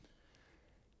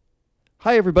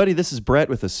Hi, everybody. This is Brett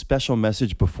with a special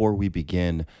message before we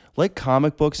begin. Like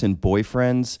comic books and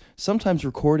boyfriends, sometimes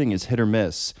recording is hit or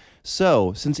miss.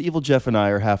 So, since Evil Jeff and I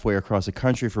are halfway across the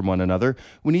country from one another,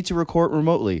 we need to record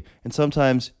remotely, and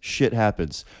sometimes shit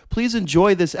happens. Please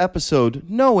enjoy this episode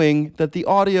knowing that the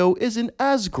audio isn't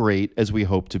as great as we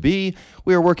hope to be.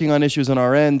 We are working on issues on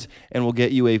our end, and we'll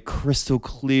get you a crystal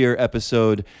clear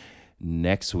episode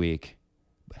next week.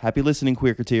 Happy listening,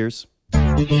 Queerketeers.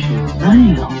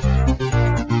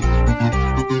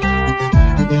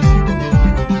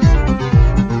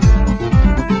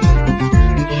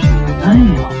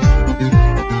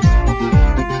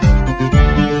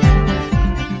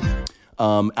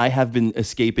 I have been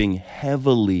escaping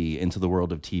heavily into the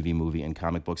world of TV, movie, and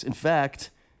comic books. In fact,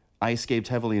 I escaped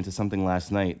heavily into something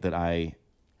last night that I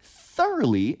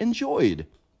thoroughly enjoyed.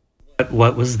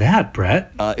 What was that,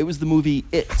 Brett? It was the movie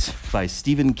It by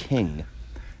Stephen King.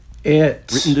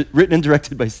 It. Written and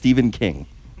directed by Stephen King.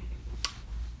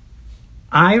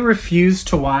 I refused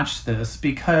to watch this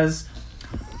because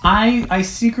I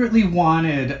secretly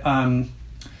wanted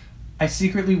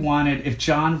if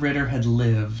John Ritter had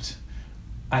lived,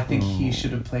 I think he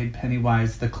should have played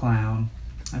Pennywise the Clown.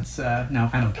 That's no,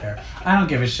 I don't care. I don't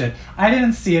give a shit. I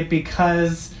didn't see it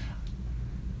because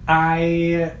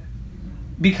I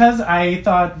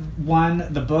thought, one,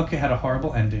 the book had a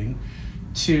horrible ending.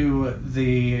 Two,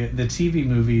 the TV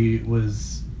movie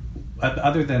was,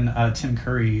 other than Tim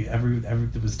Curry,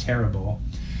 it was terrible.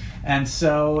 And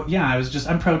so, yeah,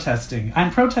 I'm protesting.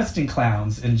 I'm protesting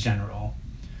clowns in general.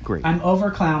 Great. I'm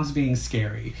over clowns being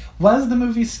scary. Was the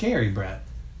movie scary, Brett?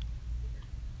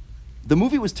 The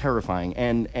movie was terrifying,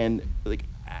 and like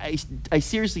I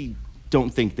seriously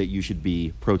don't think that you should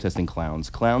be protesting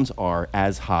clowns. Clowns are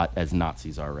as hot as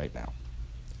Nazis are right now.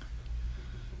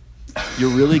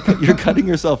 You're cutting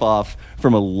yourself off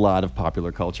from a lot of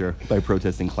popular culture by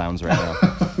protesting clowns right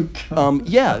now.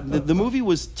 The movie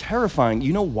was terrifying.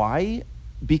 You know why?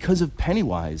 Because of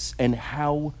Pennywise and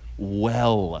how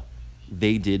well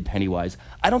they did Pennywise.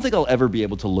 I don't think I'll ever be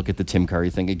able to look at the Tim Curry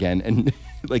thing again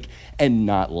and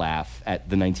not laugh at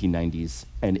the 1990s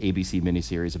and ABC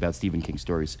miniseries about Stephen King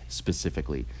stories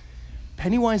specifically.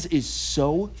 Pennywise is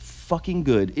so fucking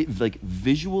good.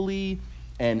 Visually,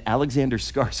 and Alexander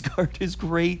Skarsgård is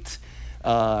great.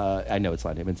 I know it's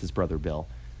not him; it's his brother Bill.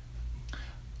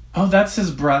 Oh, that's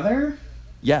his brother?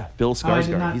 Yeah, Bill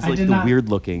Skarsgård. He's the weird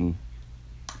looking.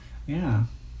 Yeah.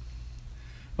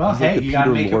 Well, hey, you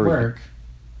gotta make it work.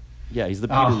 Yeah, he's the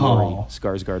Peter Lorre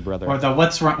Skarsgård brother. Or the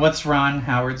what's Ron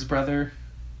Howard's brother?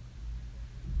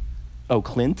 Oh,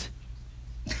 Clint.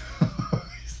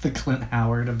 He's the Clint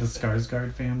Howard of the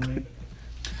Skarsgård family.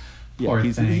 Yeah,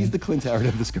 he's the Clint Howard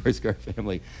of the Skarsgård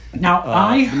family. Now,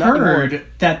 I heard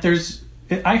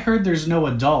there's no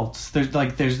adults.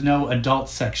 There's no adult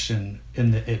section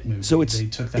in the It movie. So they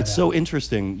took that out. So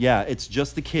interesting. Yeah, it's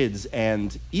just the kids,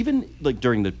 and even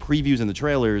during the previews and the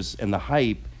trailers and the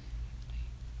hype,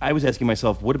 I was asking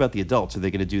myself, what about the adults? Are they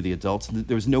going to do the adults?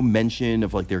 There was no mention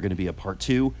of they're going to be a part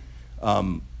 2,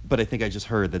 but I think I just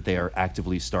heard that they are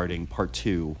actively starting part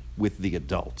 2 with the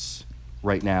adults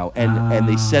right now, and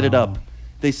they set it up.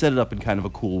 They set it up in kind of a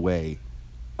cool way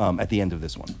at the end of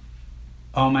this one.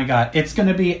 Oh my God! It's going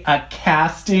to be a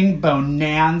casting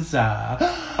bonanza.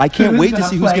 I can't wait to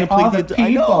see who's going to play the people. I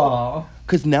know,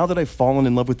 because now that I've fallen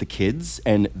in love with the kids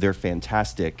and they're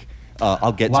fantastic.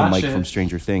 I'll get to Mike from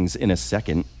Stranger Things in a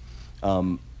second.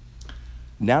 Now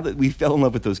that we fell in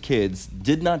love with those kids,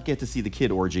 did not get to see the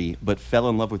kid orgy, but fell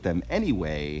in love with them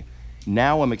anyway.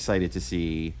 Now I'm excited to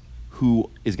see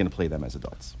who is going to play them as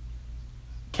adults.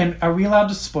 Are we allowed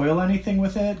to spoil anything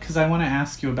with it? Because I want to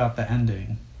ask you about the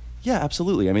ending. Yeah,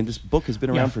 absolutely. I mean, this book has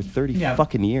been around for 30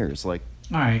 fucking years. All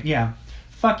right, yeah.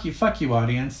 Fuck you,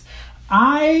 audience.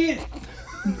 One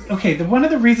of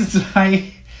the reasons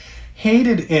I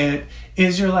hated it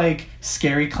is you're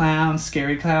scary clown,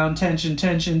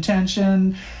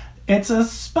 tension. It's a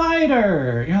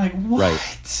spider. You're like, what?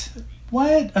 Right.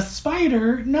 What? A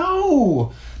spider?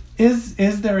 No.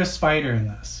 Is there a spider in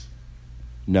this?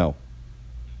 No.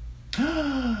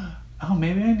 Oh,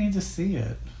 maybe I need to see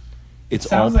it.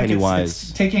 It's all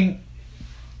Pennywise.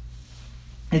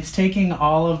 It's taking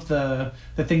all of the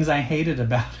things I hated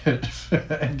about it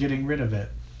and getting rid of it.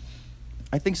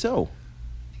 I think so.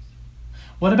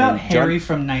 What about Harry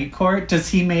from Night Court? Does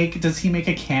he make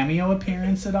a cameo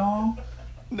appearance at all?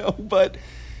 No, but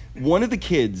one of the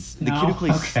kids, the kid who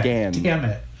plays Stan, damn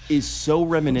it, is so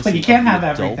reminiscent of the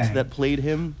adult that played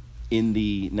him in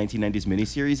the 1990s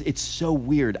miniseries. It's so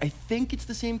weird. I think it's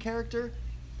the same character.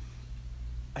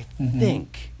 I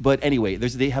think. But anyway,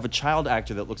 they have a child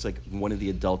actor that looks like one of the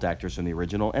adult actors from the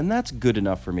original, and that's good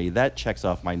enough for me. That checks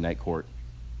off my Night Court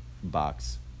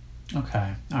box.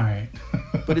 Okay, all right.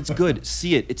 But it's good.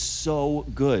 See it. It's so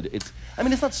good. It's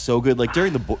not so good. Like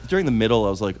during the middle, I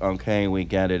was like, okay, we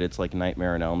get it. It's like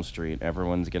Nightmare on Elm Street.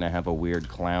 Everyone's gonna have a weird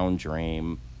clown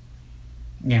dream.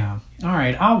 Yeah. All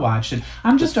right, I'll watch it.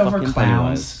 I'm just over fucking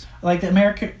clowns. Like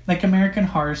American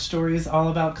Horror Story is all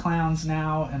about clowns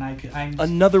now, and I'm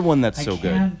Another one that's I so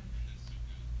can't.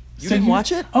 good. You didn't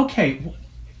watch it? Okay.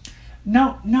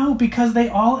 No, because they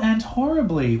all end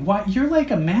horribly. Why? You're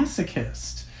like a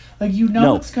masochist. Like,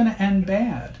 No. it's going to end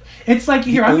bad. It's like,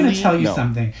 here, I'm going to tell you no.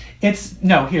 something.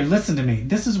 Here, listen to me.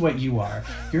 This is what you are.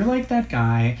 You're like that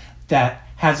guy that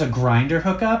has a grinder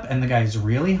hookup and the guy's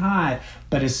really hot,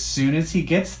 but as soon as he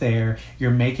gets there,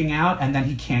 you're making out and then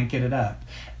he can't get it up.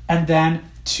 And then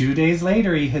 2 days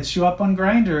later, he hits you up on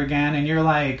Grindr again and you're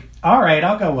like, all right,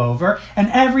 I'll go over. And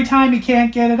every time he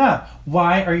can't get it up.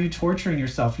 Why are you torturing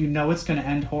yourself? You know it's going to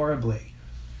end horribly.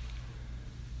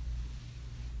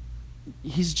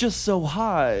 He's just so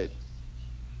hot.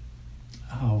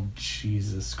 Oh,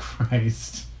 Jesus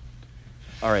Christ.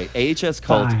 All right, AHS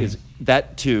Cult Fine. is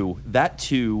that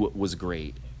too was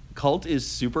great. Cult is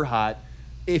super hot.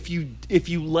 If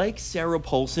you like Sarah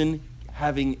Paulson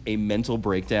having a mental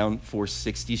breakdown for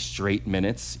 60 straight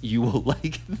minutes, you will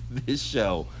like this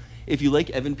show. If you like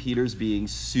Evan Peters being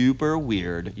super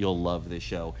weird, you'll love this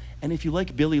show. And if you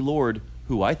like Billy Lord,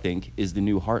 who I think is the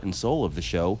new heart and soul of the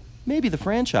show, maybe the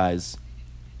franchise,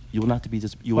 you will not be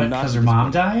Because her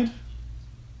mom died?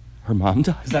 Her mom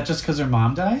died? Is that just because her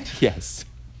mom died? Yes.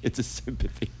 It's a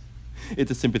sympathy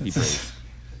praise.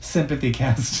 Sympathy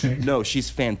casting. No, she's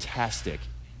fantastic.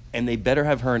 And they better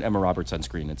have her and Emma Roberts on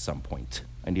screen at some point.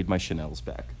 I need my Chanel's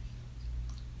back.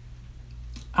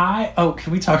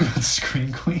 Can we talk about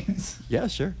Scream Queens? Yeah,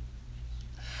 sure.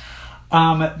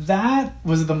 That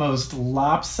was the most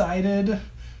lopsided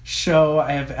show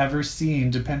I have ever seen,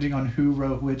 depending on who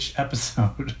wrote which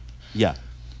episode. Yeah.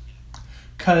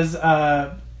 Because,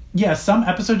 some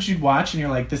episodes you'd watch and you're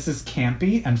like, this is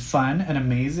campy and fun and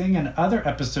amazing, and other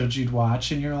episodes you'd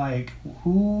watch and you're like,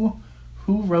 who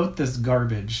wrote this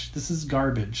garbage? This is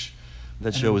garbage.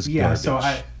 That show was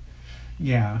garbage.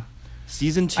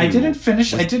 Season 2. I didn't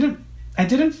finish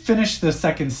the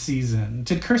second season.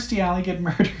 Did Kirstie Alley get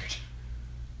murdered?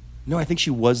 No, I think she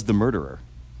was the murderer.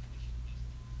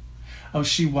 Oh,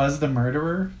 she was the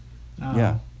murderer? Oh,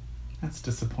 yeah. That's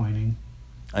disappointing.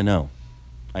 I know.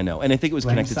 And I think it was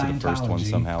Blame connected to the first one Scientology.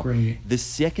 somehow. Great. The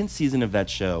second season of that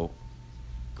show,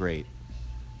 great.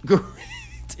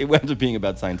 It wound up being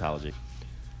about Scientology.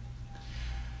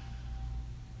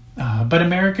 But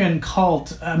American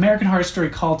Horror Story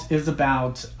Cult is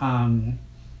about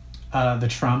the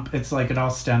Trump. It's like it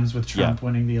all stems with Trump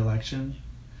winning the election.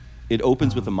 It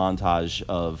opens with a montage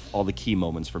of all the key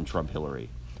moments from Trump-Hillary.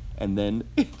 And then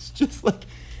it's just like,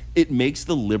 it makes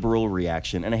the liberal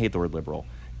reaction, and I hate the word liberal,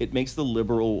 it makes the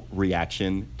liberal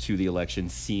reaction to the election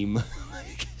seem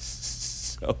like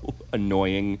so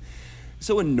annoying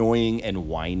and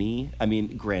whiny. I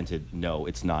mean, granted, no,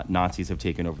 it's not. Nazis have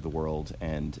taken over the world,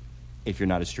 and if you're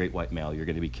not a straight white male, you're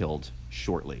going to be killed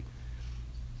shortly.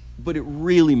 But it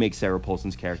really makes Sarah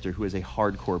Paulson's character, who is a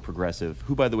hardcore progressive,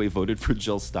 who, by the way, voted for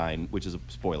Jill Stein, which is a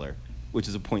spoiler, which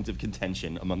is a point of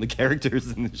contention among the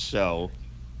characters in the show.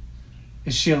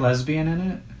 Is she a lesbian in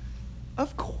it?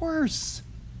 Of course.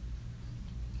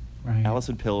 Right.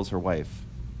 Allison Pill is her wife.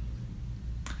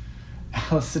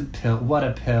 Allison Pill. What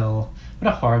a pill. What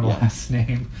a horrible last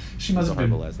name. She must have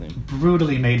been last name.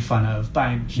 Brutally made fun of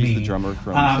by me. She's the drummer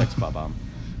from Sex Bob-omb.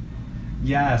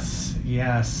 Yes.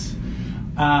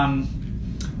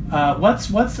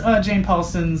 What's Jane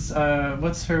Paulson's,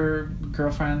 what's her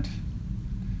girlfriend?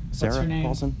 Sarah What's her name?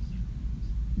 Paulson?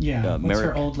 Yeah. What's her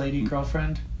Merrick. old lady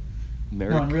girlfriend?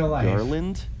 Merrick in real life.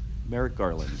 Garland? Merrick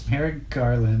Garland. Merrick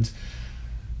Garland.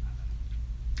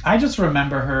 I just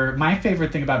remember her. My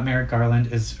favorite thing about Merrick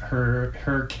Garland is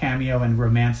her cameo in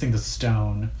Romancing the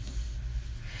Stone.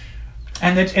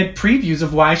 And it previews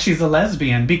of why she's a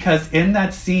lesbian, because in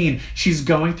that scene, she's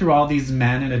going through all these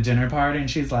men at a dinner party, and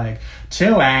she's like,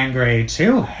 too angry,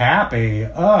 too happy,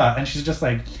 and she's just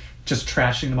like, just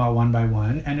trashing them all one by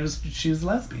one, and she was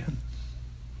lesbian.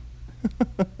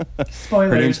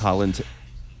 Spoilers. Her name's Holland.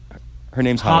 Her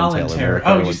name's Holland Taylor.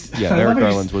 Merrick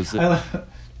Garland was.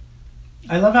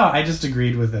 I love how I just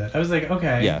agreed with it. I was like,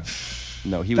 okay. Yeah.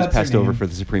 No, he was That's her passed over name. for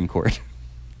the Supreme Court.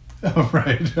 Oh,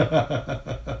 right.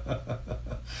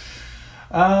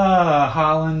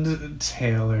 Holland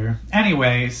Taylor.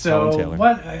 Anyway, so Holland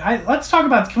Taylor. let's talk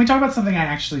about. Can we talk about something I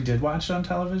actually did watch on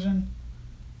television?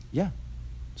 Yeah.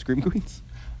 Scream Queens?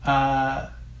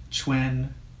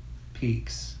 Twin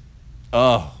Peaks.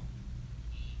 Oh.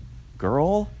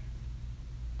 Girl?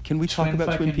 Can we talk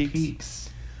about Twin fucking Peaks?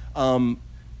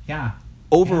 Yeah.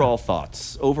 Overall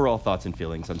thoughts and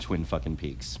feelings on Twin fucking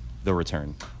Peaks, The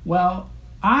Return. Well,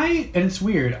 and it's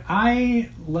weird, I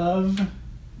love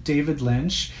David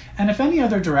Lynch, and if any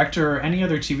other director or any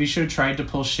other TV show tried to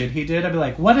pull shit he did, I'd be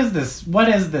like, what is this? What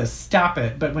is this? Stop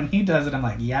it. But when he does it, I'm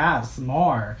like, yes,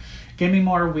 more. Give me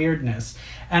more weirdness.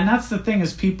 And that's the thing,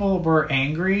 is people were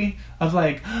angry of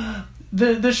like,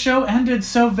 the show ended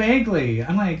so vaguely.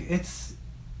 I'm like, it's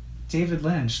David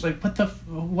Lynch. Like,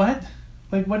 what?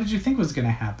 Like, what did you think was going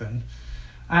to happen?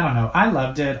 I don't know. I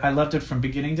loved it. I loved it from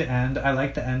beginning to end. I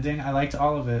liked the ending. I liked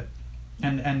all of it.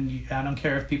 And I don't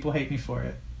care if people hate me for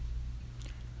it.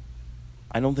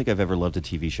 I don't think I've ever loved a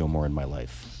TV show more in my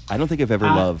life. I don't think I've ever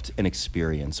loved an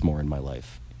experience more in my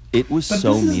life. It was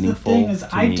so meaningful. But the thing is,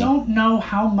 I me. don't know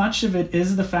how much of it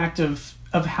is the fact of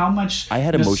how much I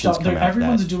had emotions come out.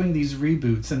 Everyone's doing these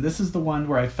reboots, and this is the one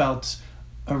where I felt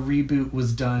a reboot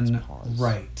was done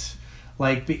right.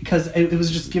 Like, because it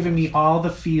was just giving me all the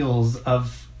feels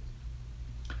of...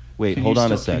 Wait, hold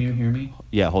on a sec. Can you hear me?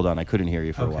 Yeah, hold on. I couldn't hear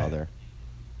you for a Okay. while there.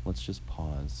 Let's just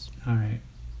pause. All right.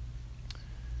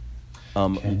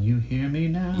 Can you hear me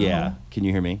now? Yeah. Can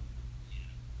you hear me?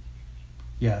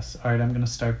 Yes. All right, I'm going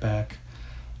to start back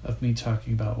of me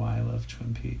talking about why I love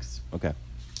Twin Peaks. Okay.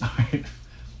 All right.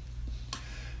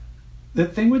 The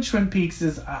thing with Twin Peaks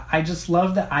is I just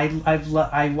love that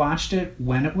I watched it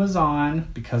when it was on,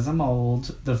 because I'm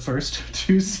old, the first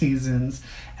 2 seasons,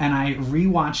 and I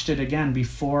rewatched it again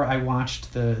before I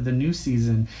watched the new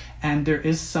season. And there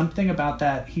is something about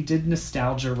that. He did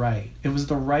nostalgia right. It was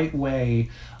the right way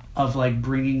of like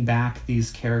bringing back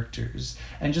these characters,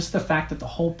 and just the fact that the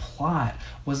whole plot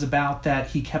was about that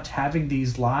he kept having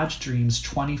these lodge dreams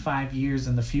 25 years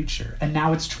in the future, and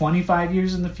now it's 25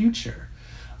 years in the future.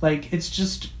 Like, it's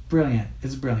just brilliant.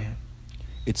 It's brilliant.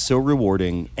 It's so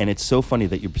rewarding, and it's so funny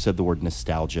that you said the word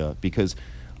nostalgia, because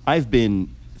I've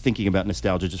been thinking about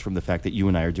nostalgia just from the fact that you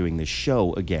and I are doing this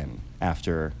show again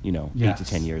after, 8 to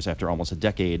 10 years, after almost a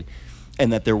decade,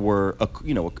 and that there were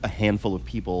a handful of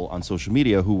people on social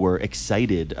media who were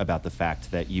excited about the fact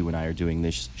that you and I are doing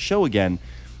this show again.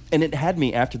 And it had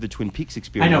me after the Twin Peaks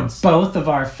experience. I know both of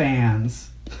our fans.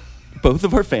 Both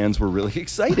of our fans were really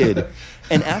excited.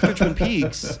 And after Twin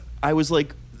Peaks, I was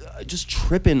like just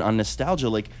tripping on nostalgia.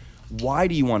 Like, why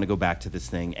do you want to go back to this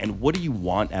thing? And what do you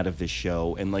want out of this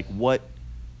show? And like, what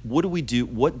do we do?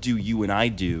 What do you and I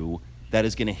do that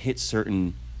is going to hit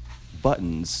certain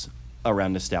buttons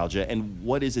around nostalgia? And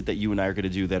what is it that you and I are going to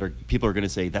do that people are going to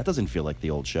say, that doesn't feel like the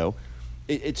old show?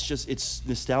 It's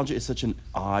nostalgia is such an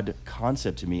odd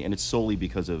concept to me, and it's solely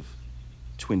because of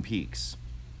Twin Peaks.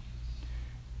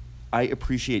 I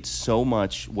appreciate so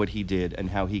much what he did and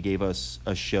how he gave us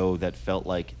a show that felt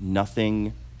like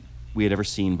nothing we had ever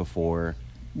seen before.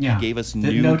 Yeah. He gave us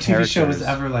new no characters. TV show was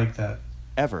ever like that.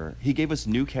 Ever. He gave us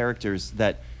new characters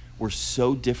that were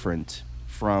so different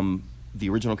from the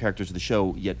original characters of the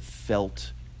show, yet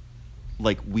felt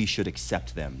like we should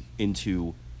accept them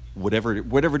into whatever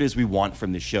it is we want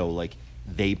from the show. Like,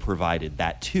 they provided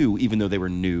that too, even though they were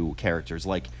new characters.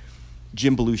 Like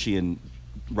Jim Belushi and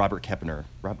Robert Kepner.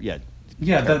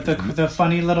 The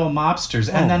funny little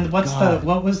mobsters. And then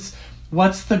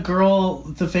what's the girl,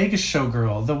 the Vegas show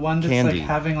girl, the one that's Candy. like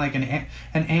having like an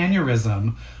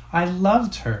aneurysm? I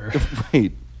loved her.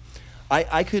 Right.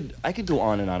 I could go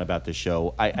on and on about this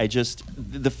show. I just,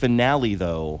 the finale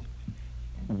though,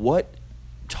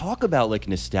 talk about like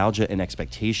nostalgia and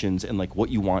expectations and like what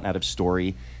you want out of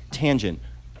story. Tangent.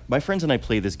 My friends and I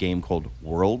play this game called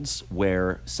Worlds,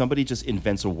 where somebody just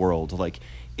invents a world. Like,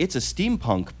 it's a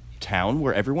steampunk town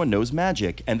where everyone knows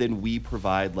magic, and then we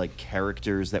provide like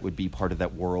characters that would be part of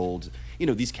that world.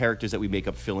 These characters that we make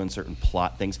up fill in certain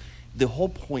plot things. The whole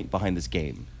point behind this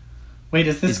game. Wait,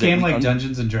 is this game like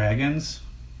Dungeons and Dragons?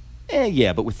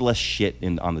 Yeah, but with less shit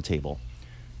on the table.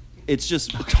 It's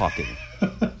just talking.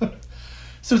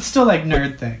 So it's still like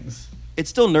nerd things. It's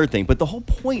still nerd thing, but the whole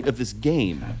point of this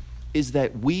game is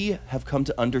that we have come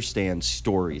to understand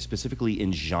story, specifically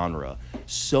in genre,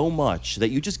 so much that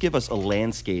you just give us a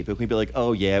landscape and we'd be like,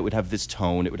 oh yeah, it would have this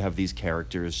tone, it would have these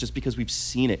characters, just because we've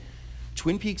seen it.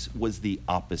 Twin Peaks was the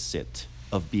opposite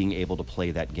of being able to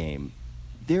play that game.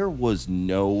 There was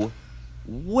no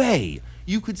way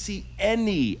you could see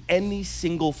any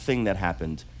single thing that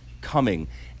happened coming,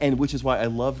 and which is why I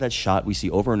love that shot we see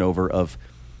over and over of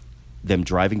them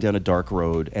driving down a dark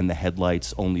road, and the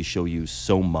headlights only show you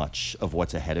so much of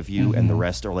what's ahead of you, and the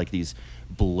rest are like these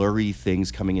blurry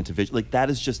things coming into vision. Like, that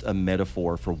is just a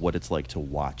metaphor for what it's like to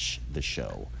watch the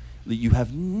show. You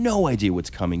have no idea what's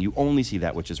coming. You only see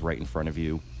that which is right in front of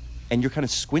you, and you're kind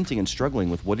of squinting and struggling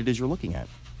with what it is you're looking at.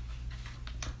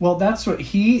 Well, that's what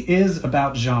he is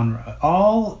about. Genre.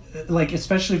 All, like,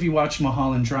 especially if you watch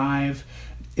Mulholland Drive,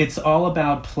 it's all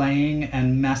about playing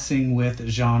and messing with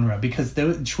genre, because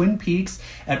the Twin Peaks,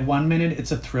 at 1 minute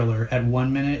it's a thriller, at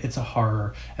 1 minute it's a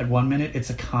horror, at 1 minute it's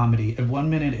a comedy, at 1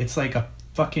 minute it's like a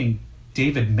fucking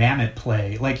David Mamet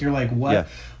play. Like, you're like, what? Yeah.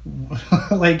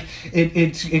 Like,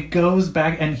 it goes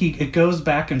back, and it goes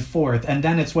back and forth, and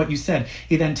then it's what you said.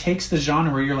 He then takes the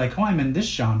genre where you're like, oh, I'm in this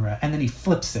genre, and then he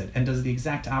flips it and does the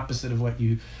exact opposite of what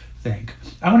you think.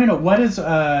 I want to know, what is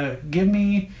give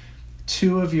me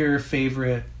 2 of your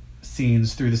favorite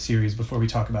scenes through the series before we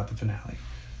talk about the finale.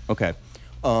 Okay.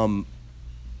 God,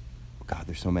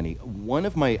 there's so many. One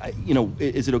of my,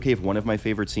 is it okay if one of my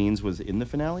favorite scenes was in the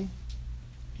finale?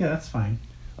 Yeah, that's fine.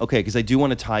 Okay, because I do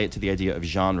want to tie it to the idea of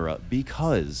genre,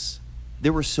 because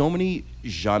there were so many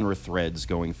genre threads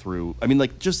going through. I mean,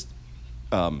 like, just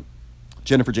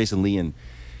Jennifer Jason Leigh and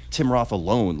Tim Roth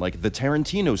alone, like the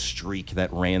Tarantino streak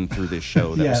that ran through this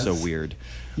show that was so weird.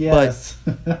 Yes.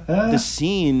 But the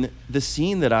scene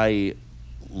that I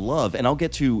love, and I'll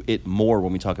get to it more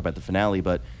when we talk about the finale,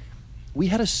 but we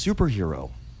had a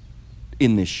superhero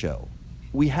in this show.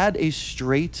 We had a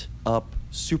straight up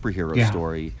superhero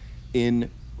story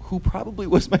in who probably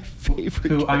was my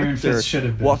favorite who character Iron Fist should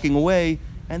have been. Walking away,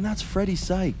 and that's Freddie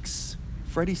Sykes.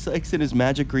 Freddie Sykes in his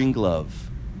magic green glove.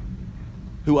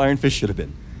 Who Iron Fist should have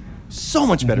been. So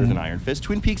much better than Iron Fist.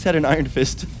 Twin Peaks had an Iron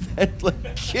Fist that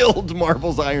like killed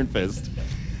Marvel's Iron Fist.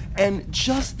 And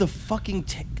just the fucking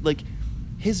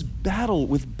his battle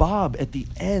with Bob at the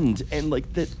end, and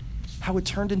like that, how it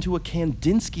turned into a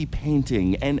Kandinsky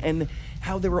painting, and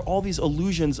how there were all these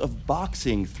illusions of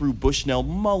boxing through Bushnell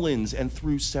Mullins and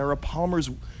through Sarah Palmer's,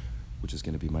 which is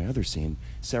going to be my other scene,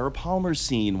 Sarah Palmer's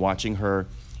scene watching her,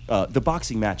 the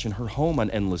boxing match in her home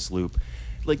on Endless Loop.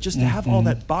 Like, just to have all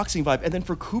that boxing vibe. And then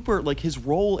for Cooper, like, his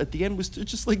role at the end was to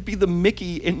just, like, be the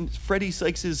Mickey in Freddie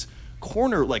Sykes'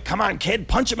 corner. Like, come on, kid,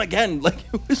 punch him again. Like,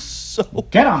 it was so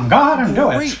Get him, go ahead and do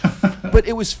it. But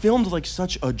it was filmed like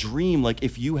such a dream. Like,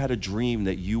 if you had a dream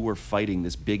that you were fighting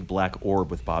this big black orb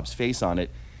with Bob's face on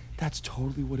it, that's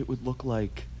totally what it would look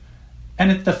like.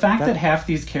 And the fact that half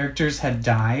these characters had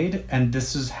died, and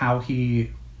this is how he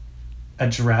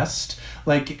addressed,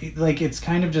 like it's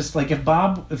kind of just like, if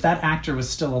that actor was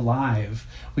still alive,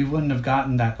 we wouldn't have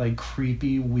gotten that like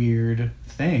creepy weird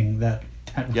thing, that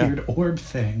weird orb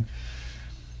thing.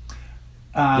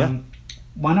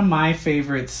 One of my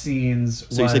favorite scenes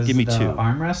was you said give me the 2.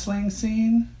 arm wrestling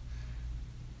scene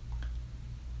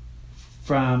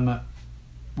from,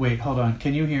 wait, hold on,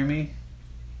 can you hear me?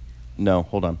 No,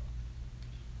 hold on.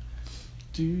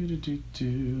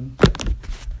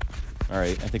 All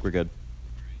right, I think we're good.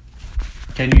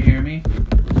 Can you hear me?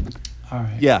 All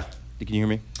right. Yeah. Can you hear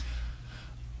me?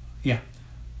 Yeah.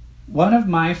 One of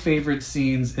my favorite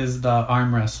scenes is the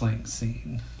arm wrestling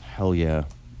scene. Hell yeah.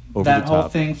 Over that the top. whole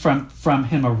thing from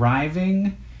him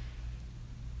arriving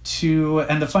to,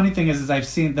 and the funny thing is I've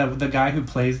seen that the guy who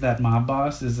plays that mob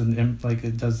boss is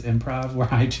it does improv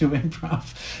where I do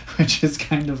improv, which is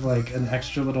kind of like an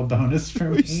extra little bonus for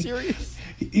me. Are you serious?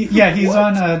 Yeah, he's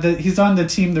on the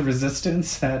team The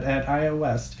Resistance at IO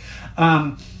West.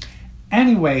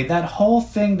 Anyway, that whole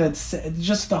thing, that's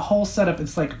just the whole setup,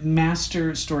 it's like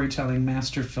master storytelling,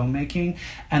 master filmmaking,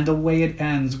 and the way it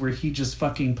ends where he just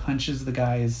fucking punches the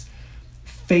guy's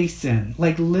face in,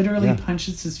 like literally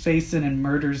punches his face in and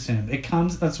murders him.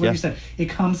 That's what you said, it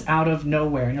comes out of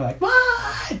nowhere and you're like,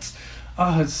 what?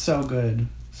 Oh, it's so good.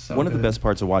 One of the best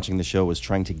parts of watching the show was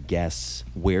trying to guess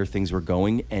where things were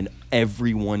going, and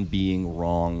everyone being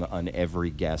wrong on every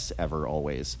guess ever,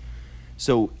 always.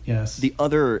 So the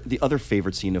other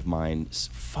favorite scene of mine,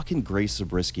 fucking Grace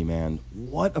Zabriskie, man,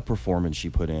 what a performance she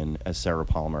put in as Sarah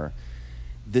Palmer.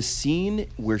 The scene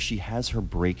where she has her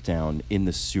breakdown in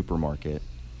the supermarket,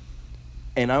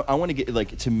 and I want to get,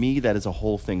 like, to me that is a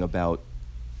whole thing about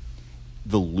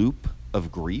the loop of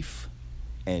grief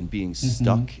and being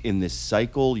stuck in this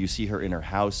cycle. You see her in her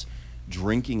house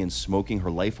drinking and smoking her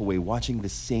life away, watching the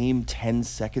same 10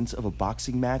 seconds of a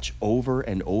boxing match over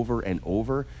and over and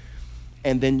over.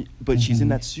 And then, but she's in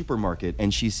that supermarket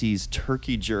and she sees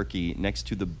turkey jerky next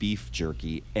to the beef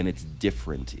jerky, and it's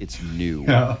different. It's new.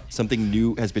 Yeah. Something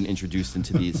new has been introduced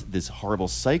into this horrible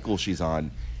cycle she's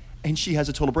on, and she has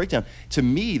a total breakdown. To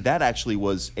me, that actually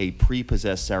was a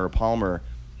prepossessed Sarah Palmer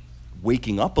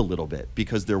waking up a little bit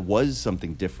because there was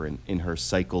something different in her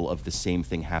cycle of the same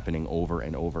thing happening over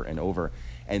and over and over,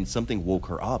 and something woke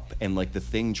her up, and like the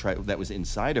thing that was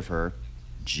inside of her,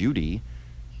 Judy,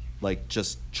 like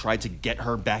just tried to get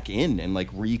her back in and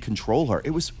like recontrol her.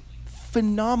 It was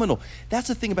phenomenal. That's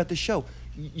the thing about the show.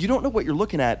 You don't know what you're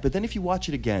looking at, but then if you watch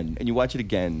it again and you watch it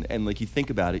again and like you think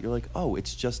about it, you're like, oh,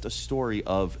 it's just a story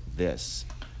of this.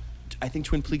 I think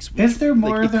Twin Peaks. Is there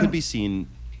more like, than? It could be seen.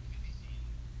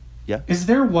 Yeah. Is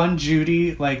there one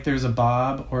Judy? Like there's a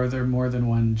Bob, or are there more than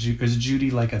one? Is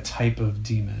Judy like a type of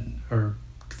demon or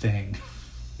thing?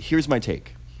 Here's my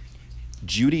take.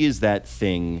 Judy is that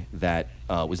thing that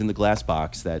was in the glass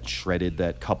box that shredded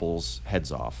that couple's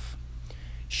heads off.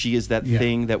 She is that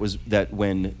thing that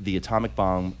when the atomic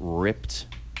bomb ripped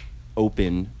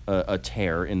open a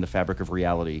tear in the fabric of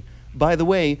reality. By the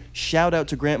way, shout out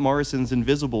to Grant Morrison's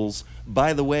Invisibles.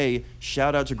 By the way,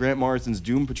 shout out to Grant Morrison's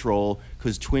Doom Patrol,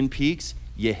 because Twin Peaks,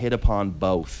 you hit upon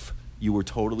both. You were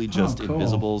totally just cool.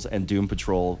 Invisibles and Doom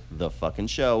Patrol, the fucking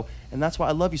show. And that's why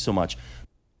I love you so much.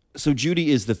 So Judy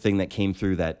is the thing that came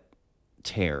through that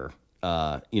tear,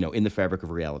 in the fabric of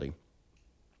reality.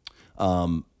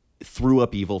 Threw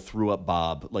up evil, threw up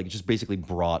Bob, like just basically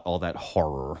brought all that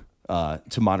horror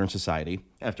to modern society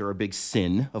after a big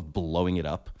sin of blowing it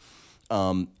up.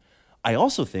 I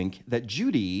also think that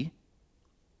Judy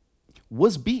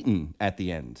was beaten at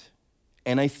the end.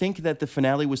 And I think that the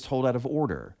finale was told out of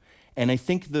order. And I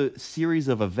think the series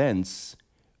of events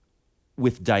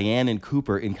with Diane and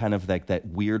Cooper in kind of like that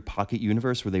weird pocket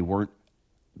universe where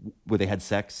they had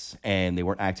sex and they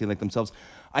weren't acting like themselves.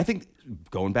 I think,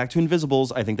 going back to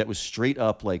Invisibles, I think that was straight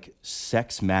up like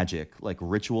sex magic, like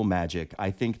ritual magic.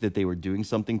 I think that they were doing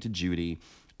something to Judy.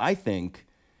 I think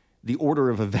the order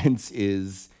of events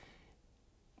is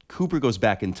Cooper goes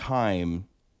back in time,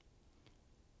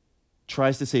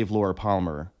 tries to save Laura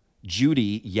Palmer.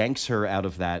 Judy yanks her out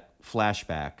of that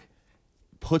flashback,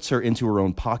 puts her into her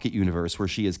own pocket universe where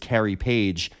she is Carrie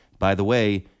Page. By the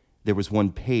way, there was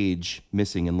one page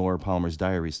missing in Laura Palmer's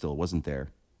diary still, wasn't there?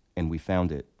 And we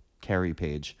found it. Carrie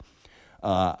Page.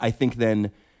 I think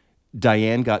then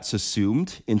Diane got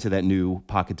subsumed into that new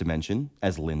pocket dimension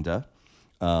as Linda.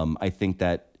 I think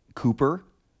that Cooper,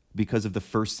 because of the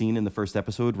first scene in the first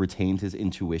episode, retained his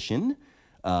intuition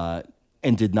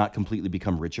and did not completely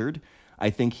become Richard. I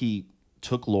think he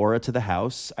took Laura to the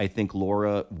house. I think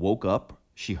Laura woke up.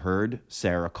 She heard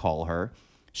Sarah call her.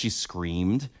 She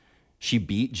screamed. She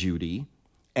beat Judy.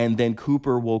 And then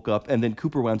Cooper woke up, and then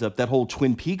Cooper wound up that whole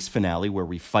Twin Peaks finale where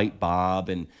we fight Bob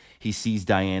and he sees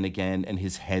Diane again and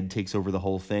his head takes over the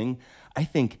whole thing. I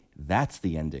think that's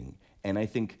the ending. And I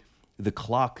think the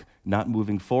clock not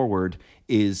moving forward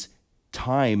is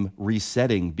time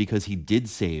resetting because he did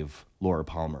save Laura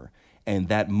Palmer. And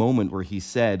that moment where he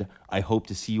said, I hope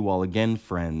to see you all again,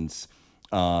 friends,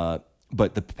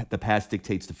 but the past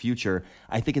dictates the future.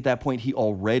 I think at that point he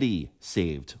already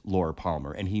saved Laura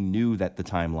Palmer, and he knew that the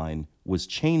timeline was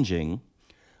changing,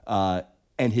 and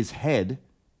his head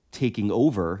taking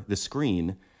over the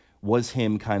screen was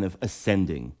him kind of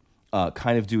ascending,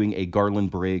 kind of doing a Garland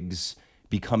Briggs,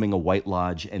 becoming a White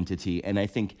Lodge entity, and I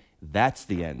think that's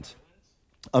the end.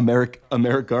 Merrick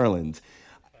Garland.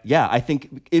 Yeah, I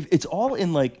think it's all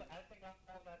in like...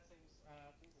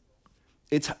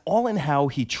 It's all in how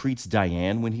he treats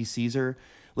Diane when he sees her.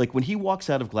 Like when he walks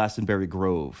out of Glastonbury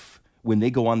Grove, when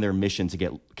they go on their mission to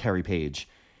get Carrie Page,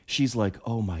 she's like,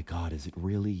 oh my God, is it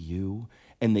really you?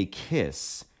 And they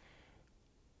kiss.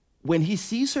 When he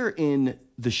sees her in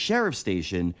the sheriff's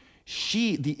station,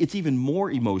 it's even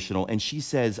more emotional. And she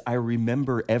says, I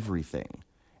remember everything.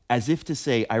 As if to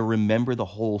say, I remember the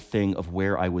whole thing of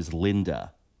where I was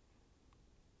Linda.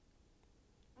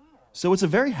 So it's a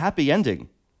very happy ending.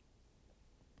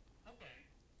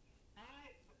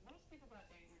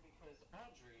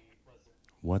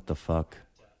 What the fuck?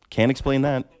 Can't explain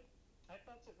that. I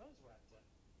thought it was wrapped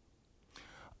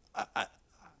up.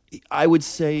 I would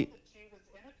say... She was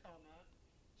in a coma.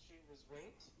 She was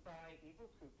raped by Evil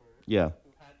Cooper, Yeah.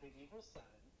 who had the evil son.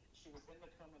 She was in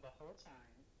the coma the whole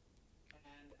time.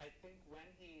 And I think when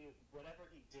whatever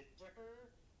he did to her,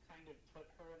 kind of put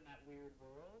her in that weird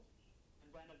world.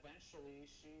 And then eventually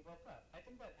she woke up. I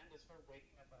think that end is her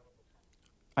waking up out of the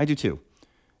coma. I do too.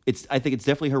 I think it's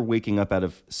definitely her waking up out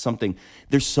of something.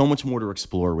 There's so much more to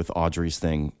explore with Audrey's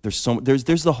thing. There's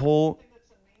the whole... The thing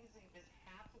that's amazing is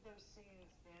half of those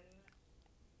scenes in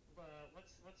the...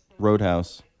 What's the...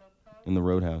 Roadhouse. In the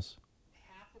Roadhouse.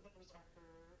 Half of those are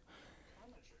her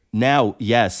commentary. Now,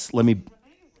 yes, let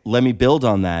me build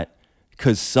on that,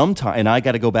 because sometimes, and I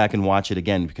got to go back and watch it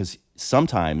again, because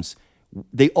sometimes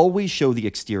They always show the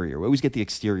exterior. We always get the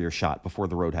exterior shot before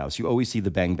the Roadhouse. You always see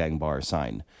the Bang Bang Bar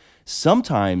sign.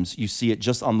 Sometimes you see it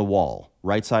just on the wall,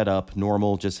 right side up,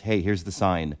 normal, just, hey, here's the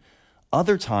sign.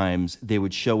 Other times they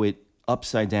would show it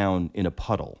upside down in a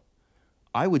puddle.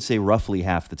 I would say roughly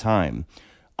half the time.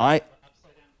 I The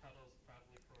upside down puddles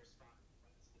probably correspond with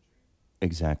when it's the dream.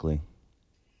 exactly.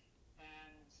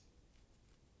 And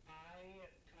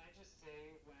can I just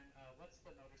say when what's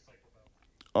the motorcycle boat?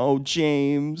 Oh,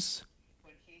 James.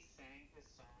 When he sang his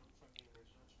song from the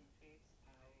original Twin Peaks,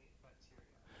 I got teary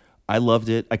eyed. I loved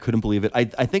it. I couldn't believe it. I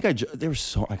think there was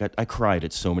so I cried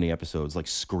at so many episodes, like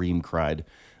scream cried.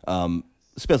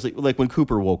 Especially like when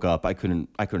Cooper woke up, I couldn't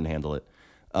handle it.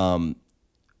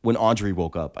 When Audrey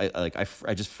woke up, I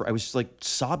was just like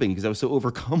sobbing because I was so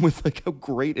overcome with like how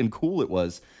great and cool it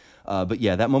was. But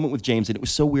yeah, that moment with James, and it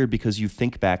was so weird because you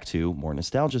think back to more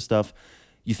nostalgia stuff.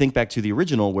 You think back to the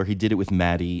original where he did it with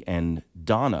Maddie and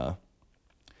Donna,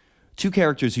 two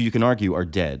characters who you can argue are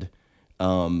dead.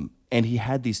 And he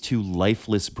had these two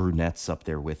lifeless brunettes up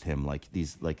there with him, like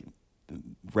these like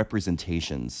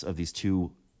representations of these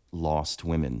two lost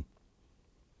women.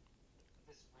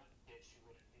 This one bitch you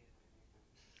wouldn't be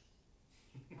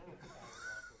in my reboot. I love Lara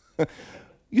Lockwood.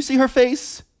 You see her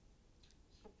face?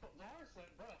 But Lara said,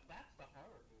 bro, that's the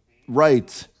horror movie. Right.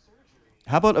 Plastic surgery.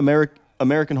 How about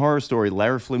American Horror Story,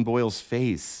 Lara Flynn Boyle's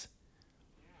face?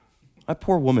 Yeah. That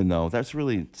poor woman, though. That's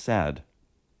really sad.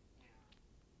 Yeah.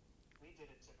 We did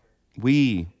it to her.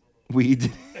 We We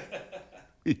did it. we did,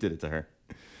 we did it to her.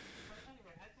 But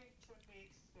anyway, I think Twin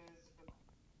Peaks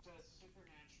does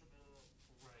supernatural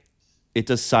right. It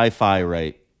does sci-fi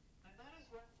right. And that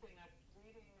is one thing. I'm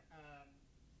reading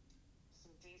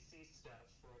some DC stuff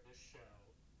for this show,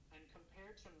 and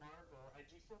compared to Marvel, I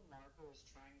do feel Marvel is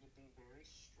trying to be very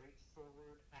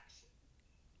straightforward action,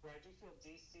 where I do feel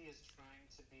DC is trying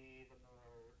to be the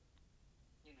more,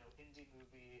 indie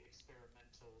movie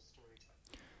experimental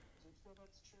storytelling. Do you feel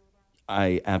that's true at all?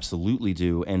 I absolutely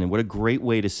do. And what a great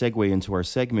way to segue into our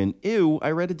segment. Ew, I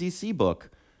read a DC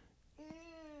book. Ew.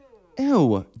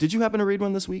 Ew. Did you happen to read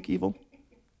one this week, Evil?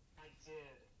 I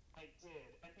did. I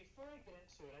did. And before I get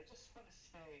into it, I just want to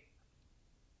say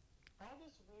all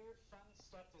this weird, fun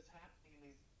stuff that's happening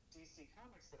in these DC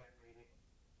comics that I'm reading.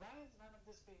 Why is none of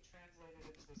this being translated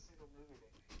into a single movie they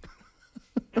make?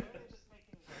 Why are they just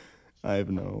making garbage? I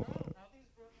have no. Well, all these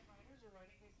brilliant writers are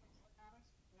writing these things in the comics.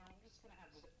 No, I'm just gonna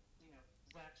have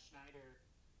Zack Schneider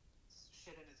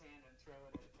shit in his hand and throw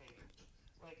it at a page.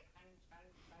 Like I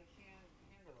can't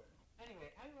handle it. Anyway,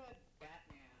 I read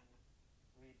Batman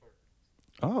Rebirth.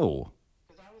 Oh,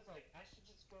 Because I was like, I should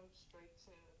just go straight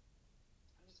to.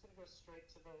 I'm just gonna go straight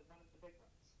to the one of the big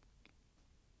ones.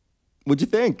 what'd you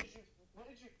think? What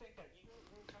did you think of? You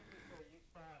told me before you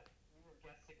thought you were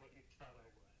guessing what you thought I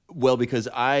would. Well, because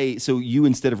so you,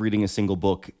 instead of reading a single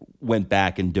book, went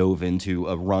back and dove into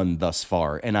a run thus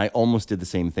far. And I almost did the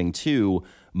same thing too.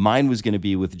 Mine was going to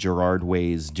be with Gerard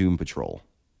Way's Doom Patrol.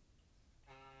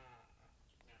 No,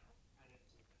 I didn't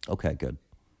do that. Okay, good.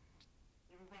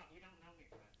 You were wrong. You don't know me,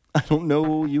 Brett. I don't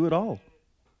know you at all.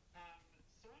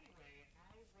 So anyway,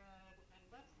 I read, and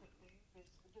that's the thing is,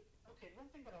 okay. One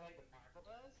thing that I like that Marvel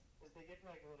does is they give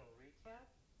like a little recap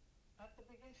at the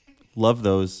beginning. Love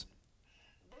those.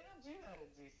 They don't do that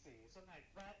in DC. So I'm like,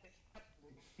 what is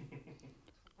happening?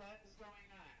 What is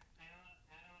going on? I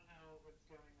don't know what's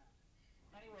going on.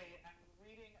 Anyway, I'm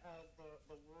reading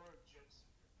the War of Jokes.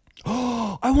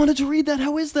 Oh, I wanted to read that.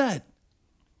 How is that?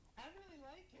 I really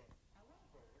like it.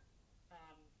 However,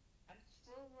 I'm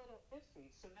still a little iffy.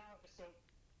 So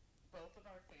both of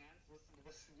our fans listen to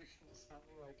this and you can tell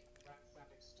me like I'm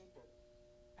sounding stupid.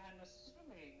 I'm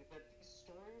assuming that these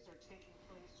stories are taking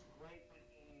place right when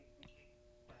he became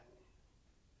Batman.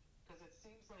 Because it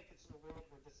seems like it's in a world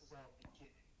where this is all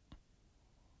beginning.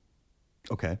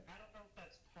 Okay. I don't know if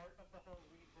that's part of the whole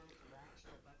rebirth launch,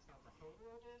 that that's how the whole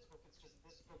world is, or if it's just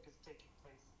this book is taking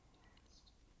place in the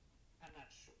past. I'm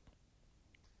not sure.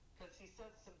 Because he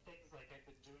says some things like, I've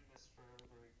been doing this for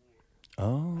over a year.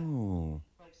 Oh.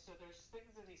 Like, so there's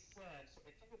things that he said, so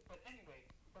I think but anyway,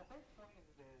 the whole point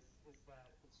of it is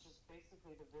that it's just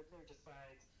basically the Riddler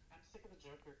decides, I'm sick of the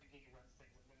Joker thinking he runs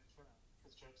things, I'm going to turn him,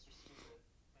 because jokes are stupid,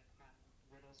 and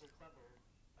riddles are clever,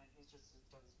 and he just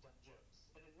does dumb jokes.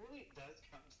 And it really does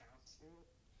come down to,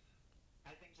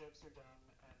 I think jokes are dumb,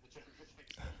 and the Joker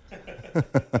thinks they're dumb.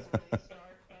 So they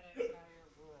start an entire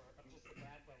war of just the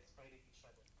bad guys fighting each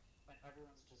other, and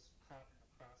everyone's just caught in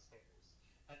the crosshairs.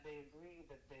 And they agree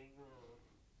that they will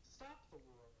stop the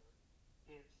war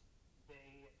if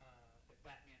if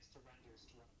Batman surrenders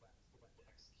to one of them for them to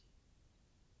execute.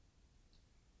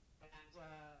 And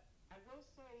I will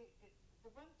say, the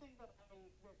one thing that's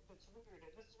weird, and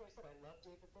this is why I said I love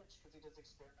David Lynch because he does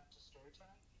experimental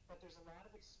storytelling, but there's a lot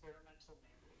of experimental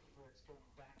narrative where it's going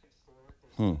back and forth.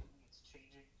 There's Hmm. editing, it's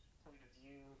changing point of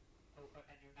view,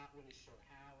 and you're not really sure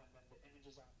how, and then the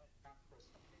images aren't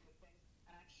corresponding with things.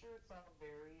 And I'm sure it's all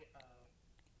very I don't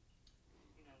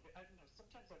know.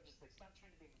 Sometimes I'm just like, stop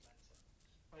trying to be inventive.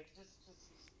 Like, just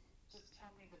tell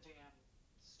me the damn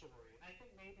story. And I think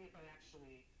maybe if I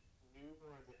actually knew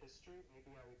more of the history,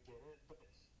 maybe I would get it.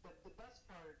 But the best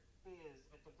part is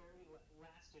at the very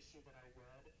last issue that I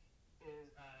read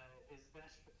is that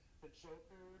the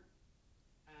Joker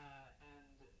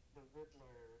and the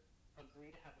Riddler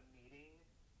agree to have a meeting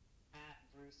at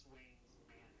Bruce Wayne's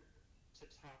manor to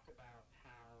talk about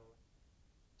how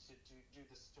to do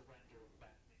the surrender of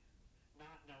Batman,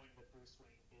 not knowing that Bruce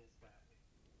Wayne is Batman.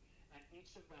 And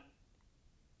each of them,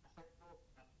 the whole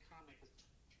comic is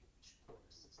each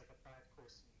course. It's like a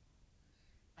 5-course meal.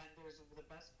 And there's the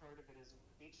best part of it is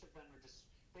each of them are just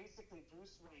basically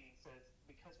Bruce Wayne says,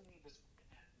 because we need this to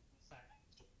end inside the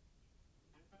story,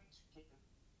 I'm going to give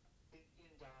 $1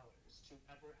 billion to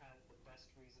whoever has the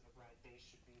best reason of why they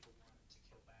should be the one to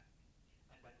kill Batman.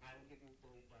 And then I will give you $1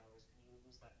 billion and you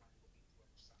lose that money will be the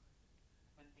other side.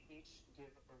 And they each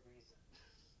give a reason.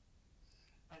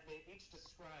 And they each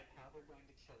describe how they're going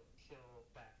to kill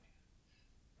Batman.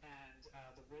 And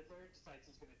the Riddler decides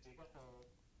he's going to dig a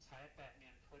hole, tie up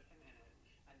Batman, put him in it,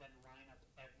 and then line up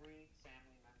every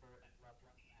family member and loved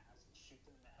one he has and shoot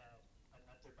them in the head and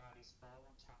let their bodies fall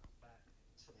on top of Batman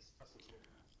until they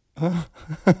suffocated him.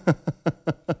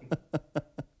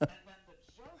 And then the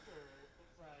Joker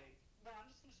is like, no,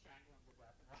 I'm just going to strangle him to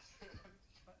death.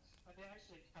 And they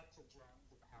actually cut to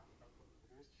drawings of the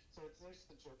murders. So it's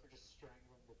just the Joker just strangling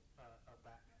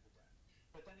Batman to death.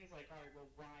 But then he's like, all right, well,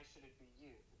 why should it be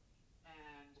you?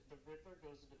 And the Riddler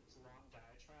goes into this long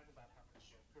diatribe about how the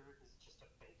Joker is just a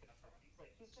fake and a phony. He's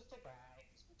like, he's just a guy.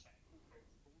 He's pretending to be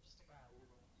crazy, but he's just a guy.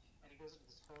 And he goes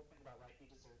into this whole thing about why he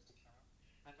deserves to kill him.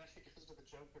 And then he goes to the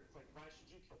Joker and it's like, why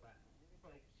should you kill Batman? And he's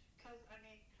like, because, I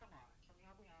mean, come on. Can we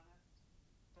all be honest?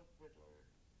 The Riddler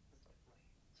is like lame.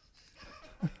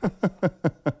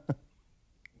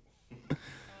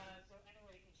 So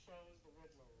anyway, he chose the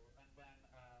Riddler, and then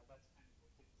that's kind of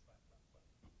what things left up.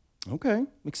 Okay,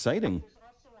 exciting. There's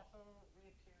also a whole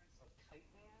reappearance of Kite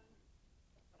Man.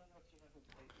 I don't know if you know who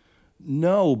Kite Man is.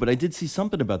 No, but I did see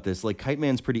something about this. Like, Kite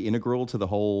Man's pretty integral to the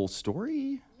whole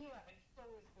story. Yeah, and he's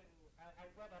always been. I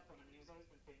read up on him. He's always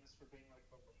been famous for being like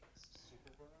the latest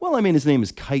supervillain. Well, I mean, his name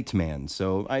is Kite Man,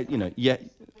 so yeah.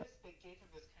 They gave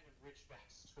him this kind of rich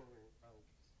backstory,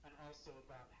 and also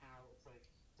about how it's like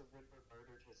the Riddler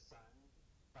murdered his son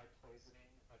by poisoning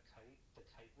a kite, the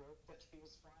kite rope that he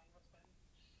was flying with him,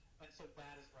 and so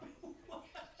that is why he's Kite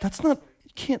Man. That's not.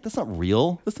 You can't. That's not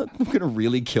real. That's not gonna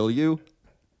really kill you.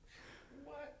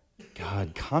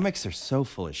 God, comics are so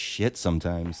full of shit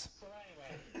sometimes. So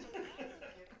anyway, I'm gonna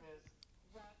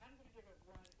give it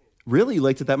 1 issue. Really, you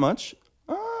liked it that much?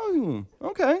 Oh,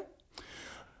 okay.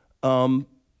 Did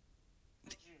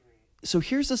you read? So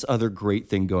here's this other great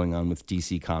thing going on with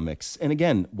DC Comics. And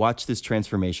again, watch this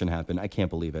transformation happen. I can't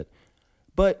believe it.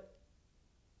 But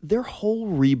their whole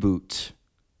reboot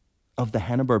of the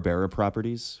Hanna-Barbera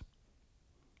properties,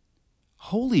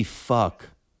 holy fuck.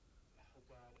 Oh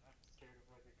God, I'm scared of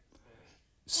what you're gonna say.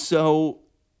 So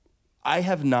I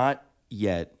have not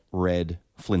yet read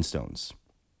Flintstones.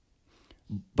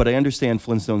 But I understand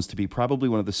Flintstones to be probably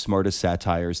one of the smartest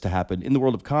satires to happen in the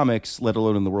world of comics, let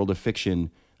alone in the world of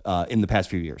fiction, in the past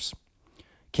few years.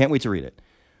 Can't wait to read it.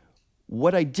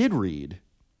 What I did read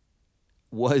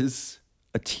was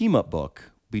a team-up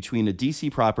book between a DC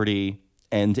property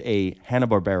and a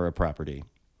Hanna-Barbera property.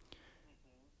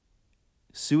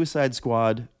 Suicide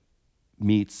Squad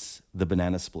meets the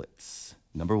Banana Splits,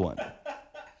 #1. I thought you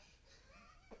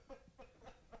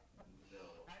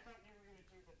were gonna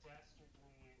do the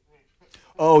dastardly.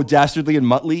 Oh, Dastardly and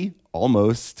Muttley?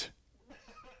 Almost.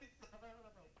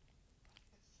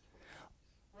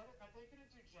 What are they gonna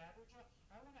do? Jabberjaw?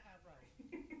 I want to have like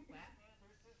Batman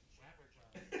versus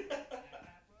Jabberjaw.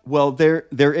 Well,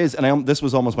 there is, and this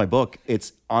was almost my book.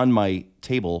 It's on my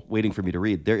table waiting for me to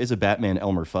read. There is a Batman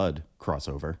Elmer Fudd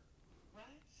crossover. What?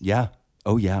 Yeah.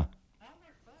 Oh, yeah.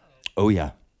 Elmer Fudd? Oh,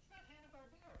 yeah. It's not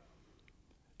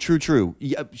Hanna-Barbera. True.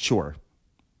 Yeah, sure.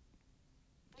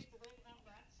 Wait, do they own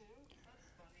that too? That's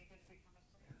funny. Gonna become a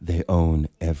thing. They own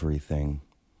everything.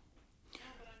 No,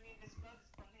 but I mean, is Bugs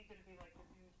Bunny gonna be like the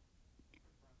new?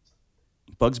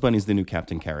 Bugs Bunny's the new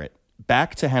Captain Carrot.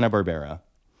 Back to Hanna-Barbera.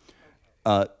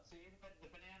 So you read the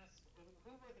bananas.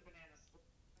 Who were the bananas?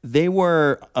 They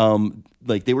were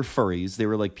like they were furries. They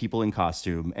were like people in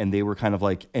costume, and they were kind of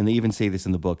like, and they even say this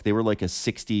in the book. They were like a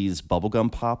 '60s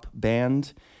bubblegum pop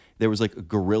band. There was like a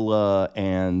gorilla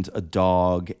and a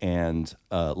dog and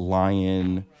a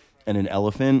lion and an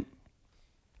elephant.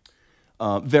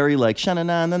 Very like sha na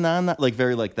na na na, like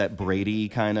very like that Brady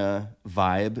kind of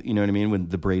vibe. You know what I mean? When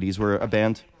the Bradys were a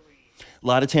band, a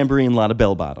lot of tambourine, a lot of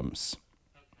bell bottoms.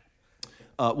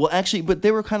 Well, actually, but they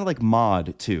were kind of like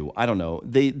mod too. I don't know.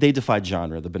 They defied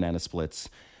genre, the Banana Splits.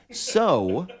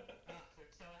 So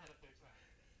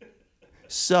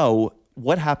so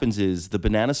what happens is the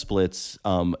Banana Splits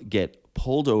get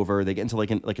pulled over. They get into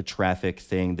like a traffic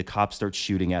thing. The cops start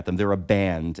shooting at them. They're a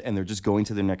band and they're just going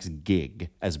to their next gig,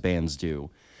 as bands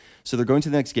do. So they're going to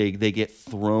the next gig. They get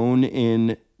thrown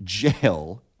in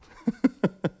jail.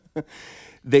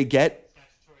 They get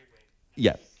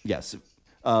yeah yes.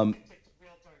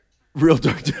 Real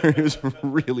dark turn. It was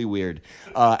really weird.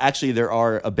 Actually, there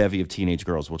are a bevy of teenage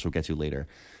girls, which we'll get to later.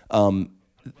 A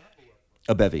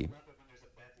bevy.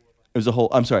 It was a whole.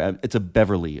 I'm sorry. It's a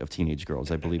Beverly of teenage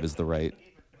girls, I believe, is the right.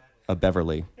 A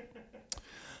Beverly.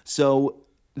 So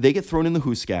they get thrown in the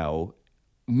Hooskow.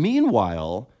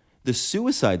 Meanwhile, the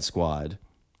Suicide Squad,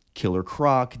 Killer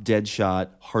Croc, Deadshot,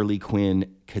 Harley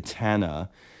Quinn, Katana,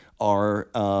 are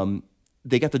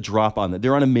they got the drop on that.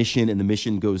 They're on a mission, and the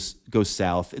mission goes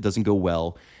south. It doesn't go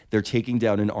well. They're taking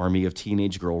down an army of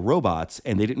teenage girl robots,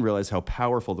 and they didn't realize how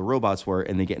powerful the robots were,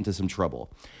 and they get into some trouble.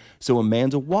 So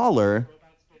Amanda Waller.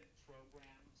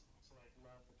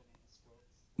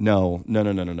 No.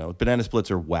 Banana Splits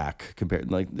are whack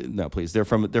compared. Like, no, please. They're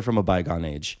from a bygone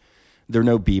age. They're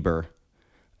no Bieber.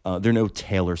 They're no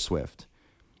Taylor Swift.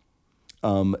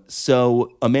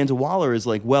 So Amanda Waller is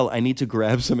like, well, I need to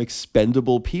grab some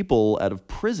expendable people out of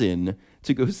prison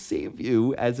to go save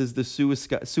you, as is the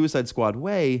Suicide Squad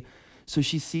way. So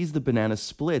she sees the Banana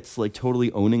Splits like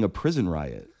totally owning a prison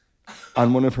riot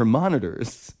on one of her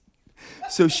monitors.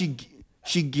 So she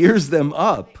gears them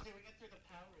up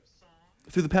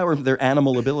through the power of their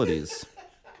animal abilities.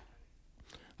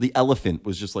 The elephant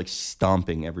was just like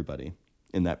stomping everybody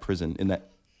in that prison. I was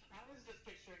just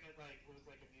picturing it like it was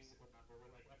like a musical number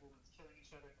where like everyone's killing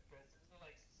each other in the prison. And they're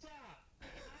like, stop! I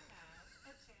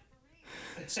have a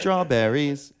tambourine.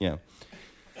 Strawberries. Yeah.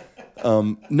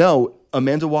 No,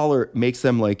 Amanda Waller makes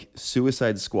them like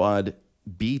Suicide Squad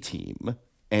B team,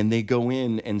 and they go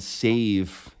in and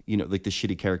save, like the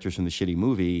shitty characters from the shitty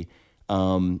movie.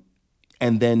 And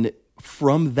then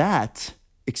from that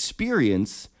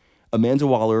experience, Amanda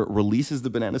Waller releases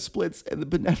the Banana Splits, and the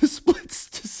Banana Splits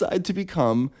decide to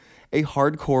become a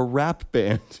hardcore rap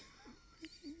band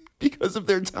because of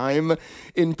their time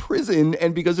in prison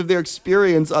and because of their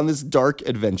experience on this dark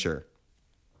adventure.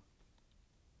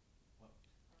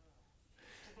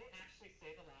 Did they actually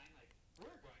say the line like, we're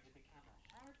going to become a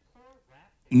hardcore rap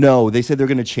band? No, they said they're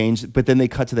going to change, but then they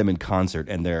cut to them in concert,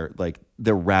 and they're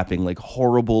rapping like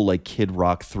horrible like Kid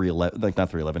Rock 311, like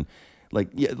not 311, like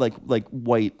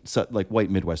white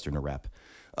Midwesterner rap.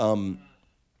 Well, did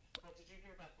you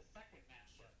hear about the second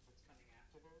mashup that's coming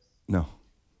after this? No,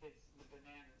 It's the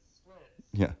Banana Splits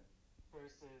yeah,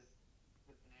 versus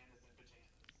the Bananas in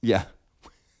Pajamas. yeah.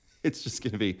 It's just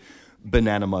going to be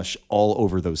banana mush all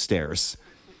over those stairs.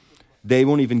 They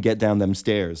won't even get down them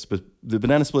stairs. But the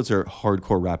Banana Splits are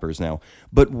hardcore rappers now.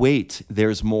 But wait,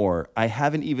 there's more. I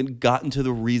haven't even gotten to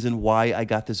the reason why I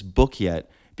got this book yet,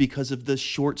 because of the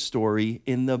short story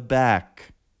in the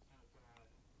back.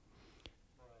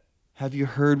 Have you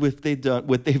heard what they've done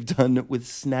with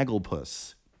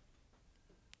Snagglepuss?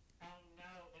 Oh no,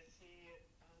 is he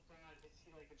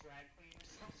like a drag queen or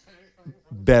something?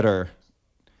 Better.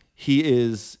 He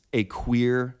is a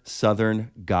queer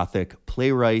Southern Gothic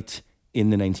playwright in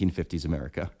the 1950s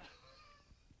America.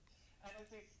 And is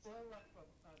he still like a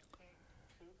pink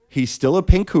cougar? He's still a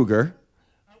pink cougar.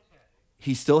 Okay.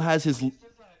 He still has his. Just like,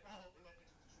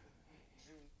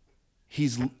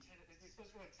 He's is he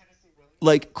supposed to be like Tennessee Williams?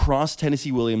 like cross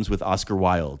Tennessee Williams with Oscar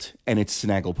Wilde, and it's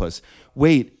Snagglepuss.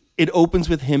 Wait, it opens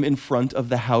with him in front of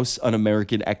the House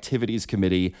Un-American Activities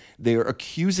Committee. They are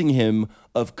accusing him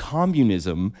of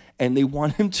communism, and they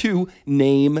want him to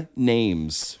name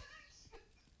names.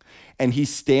 And he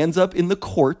stands up in the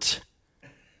court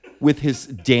with his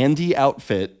dandy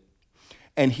outfit,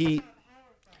 and he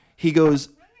goes,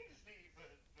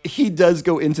 he does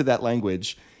go into that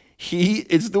language.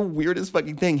 It's the weirdest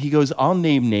fucking thing. He goes, I'll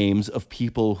name names of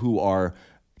people who are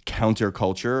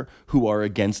counterculture, who are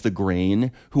against the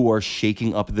grain, who are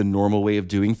shaking up the normal way of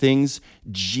doing things.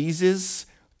 Jesus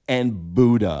and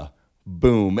Buddha.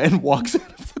 Boom. And walks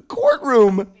out of the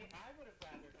courtroom. I would have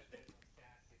rather have been like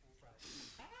sassy. Who's like,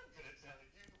 I'm gonna tell you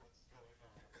what's going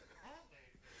on.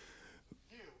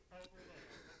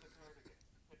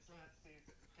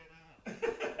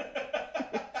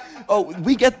 Oh,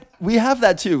 we have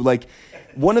that too. Like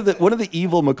one of the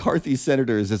evil McCarthy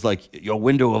senators is like, your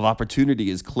window of opportunity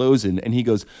is closing, and he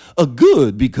goes,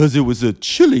 good, because it was a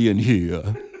chilly in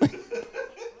here.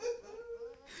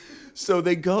 So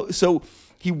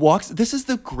he walks. This is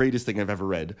the greatest thing I've ever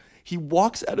read. He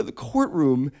walks out of the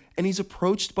courtroom and he's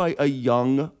approached by a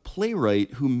young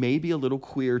playwright who may be a little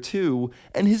queer too,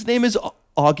 and his name is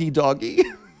Augie Doggy.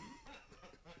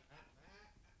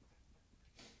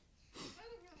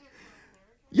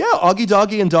 Yeah, Augie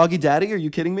Doggy and Doggy Daddy. Are you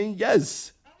kidding me?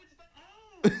 Yes.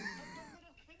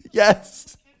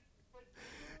 Yes.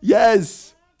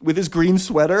 Yes. With his green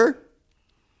sweater.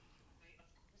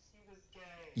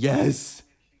 Yes.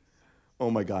 Oh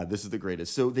my God, this is the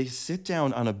greatest. So they sit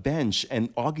down on a bench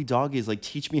and Augie Doggy is like,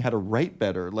 teach me how to write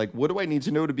better. Like, what do I need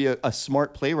to know to be a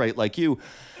smart playwright like you?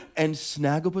 And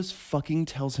Snagglepuss fucking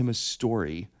tells him a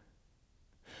story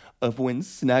of when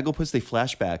Snagglepuss, they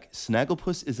flashback,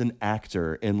 Snagglepuss is an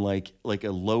actor in like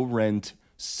a low-rent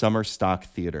summer stock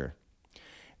theater.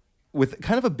 With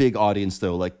kind of a big audience,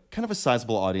 though, like kind of a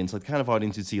sizable audience, like kind of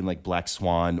audience you'd see in like Black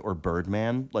Swan or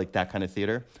Birdman, like that kind of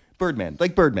theater. Birdman.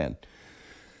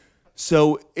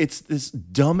 So it's this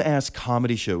dumbass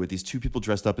comedy show with these two people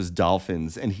dressed up as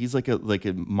dolphins, and he's like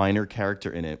a minor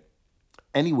character in it.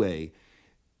 Anyway,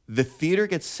 the theater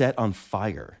gets set on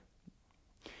fire,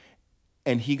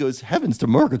 and he goes, "Heavens to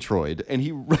Murgatroyd!" And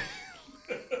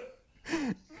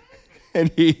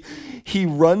he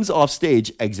runs off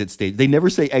stage, exit stage. They never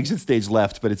say exit stage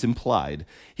left, but it's implied.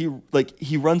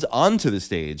 He runs onto the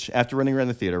stage after running around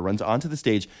the theater, runs onto the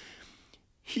stage.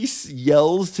 He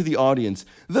yells to the audience,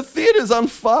 "The theater's on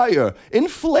fire, in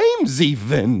flames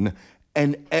even."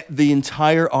 And the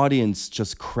entire audience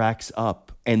just cracks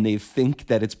up, and they think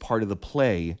that it's part of the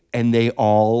play, and they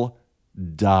all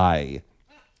die.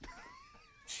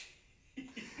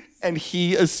 And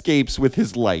he escapes with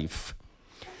his life.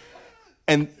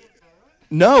 And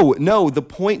no, the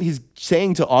point he's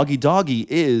saying to Augie Doggy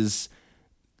is,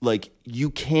 like,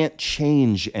 you can't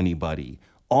change anybody.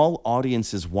 All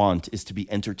audiences want is to be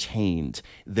entertained.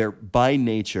 They're by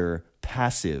nature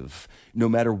passive. No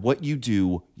matter what you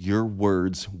do, your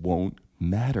words won't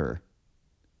matter.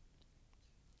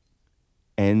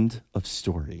 End of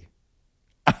story.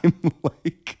 I'm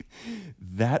like,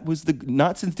 that was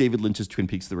not since David Lynch's Twin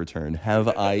Peaks: The Return have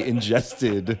I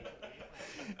ingested.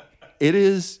 It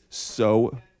is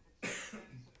so.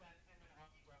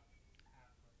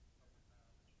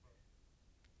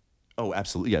 Oh,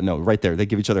 absolutely. Yeah, no, right there. They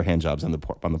give each other hand jobs on the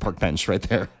park bench right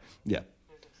there. Yeah.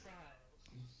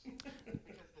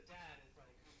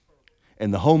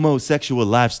 And the homosexual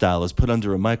lifestyle is put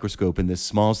under a microscope in this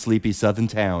small, sleepy southern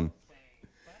town.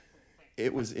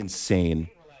 It was insane.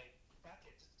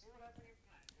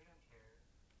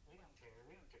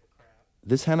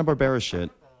 This Hanna-Barbera shit.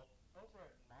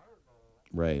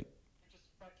 Right.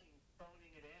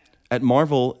 At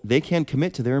Marvel, they can't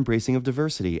commit to their embracing of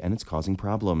diversity, and it's causing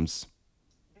problems.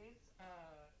 How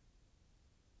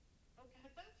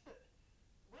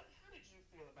did you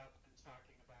feel about them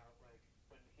talking about, like,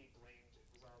 when he blamed it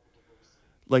was all the diversity?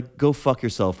 Like, go fuck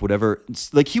yourself, whatever.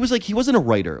 He wasn't a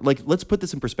writer. Like, let's put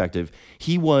this in perspective.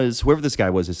 He was, whoever this guy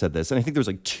was who said this, and I think there was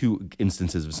like 2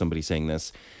 instances of somebody saying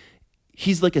this.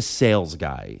 He's like a sales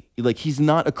guy. Like, he's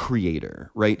not a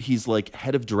creator, right? He's like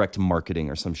head of direct marketing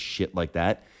or some shit like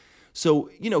that. So,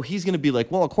 he's going to be like,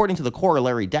 well, according to the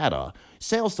corollary data,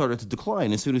 sales started to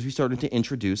decline as soon as we started to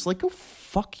introduce, like, go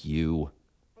fuck you.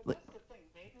 But that's the thing.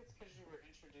 Maybe it's because you were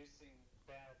introducing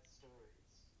bad stories.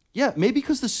 Yeah, maybe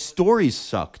because the stories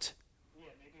sucked.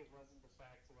 Yeah, maybe it wasn't the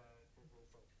fact that it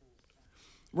was like who's.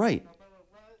 Right. No, but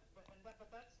it was. But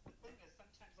that's the thing is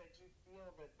sometimes I do feel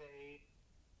that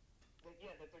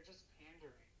that they're just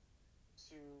pandering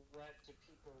to what do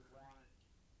people want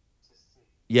to see.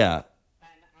 Yeah.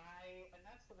 And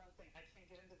that's the one thing I can't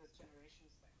get into this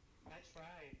generations thing. I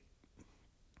tried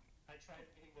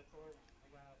reading the Thor one.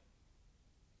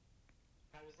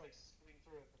 I was like skimming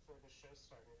through it before the show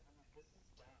started, and I'm like, this is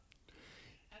dumb.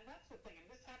 And that's the thing. And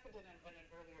this happened in an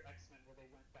earlier X-Men where they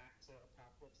went back to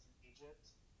Apocalypse in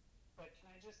Egypt. But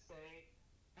can I just say,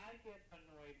 I get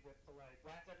annoyed with the like,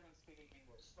 why is everyone speaking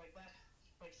English? Like that,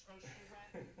 like, oh, she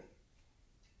went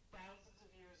thousands of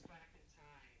years back in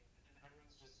time, and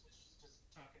everyone's just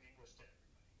talking English to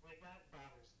everybody. Like, that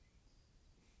bothers me.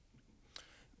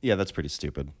 Yeah, that's pretty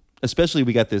stupid. Especially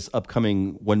we got this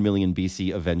upcoming 1 million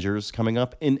BC Avengers coming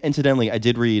up. And incidentally, I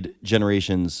did read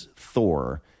Generations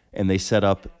Thor, and they set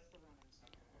up.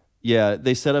 Yeah,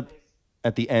 they set up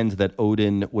at the end that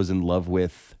Odin is in love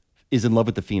with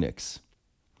the Phoenix,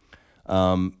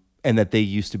 and that they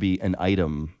used to be an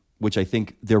item which I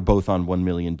think they're both on 1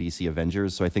 million BC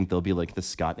Avengers. So I think they'll be like the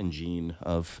Scott and Jean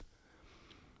of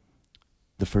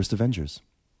the first Avengers.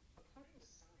 According to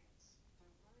science, there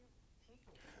weren't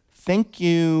people. Thank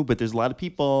you, but there's a lot of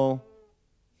people.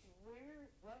 What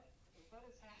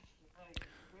is happening? Like,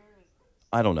 where is this?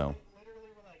 I don't know. Literally,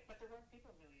 we're like, but there weren't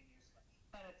people a million years ago.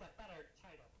 But it's a better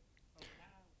title. Like,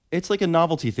 now, It's like a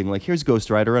novelty thing. Like, here's Ghost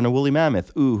Rider and a woolly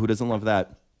mammoth. Ooh, who doesn't love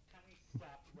that? can we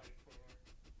stop right there?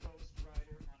 Ghost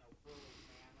Rider on a woolly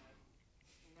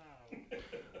mammoth?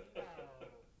 No. No.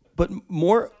 But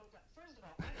more. So, first of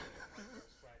all, I didn't like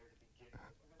Ghost Rider to begin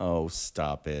with. Oh,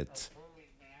 stop it. Woolly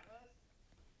mammoth?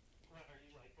 What, are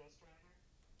you like Ghost Rider?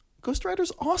 Ghost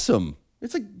Rider's awesome.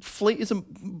 It's like it's a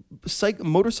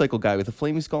motorcycle guy with a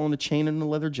flaming skull and a chain and a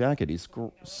leather jacket. He's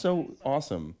so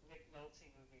awesome. Nick Nolte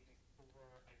movie before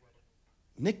I read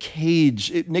it. Nick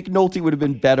Cage. Nick Nolte would have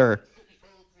been better.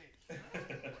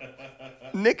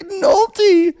 Nick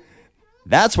Nolte.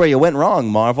 That's where you went wrong,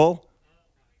 Marvel.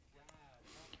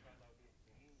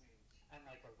 And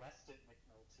like arrested Nick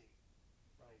Nolte.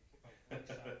 Like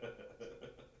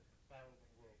that would have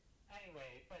been great.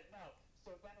 Anyway, but no.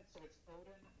 So then it's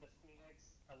Odin, the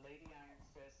Phoenix, a Lady Iron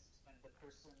Fist, and the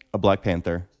person A Black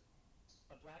Panther.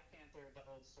 a Black Panther, the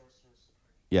old Sorcerer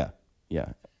Supreme. Yeah,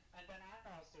 yeah. And then I'm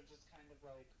also just kind of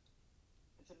like,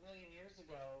 it's a million years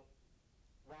ago.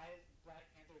 Why is Black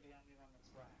Panther the only one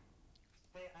that's black?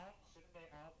 They all shouldn't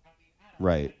they all? I mean, I don't know.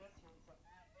 Right.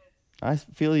 I guess it's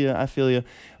I feel you. I feel you.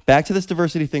 Back to this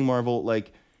diversity thing, Marvel.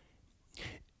 Like,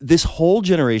 this whole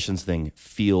generations thing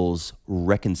feels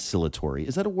reconciliatory.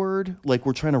 Is that a word? Like,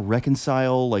 we're trying to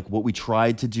reconcile like what we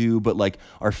tried to do, but like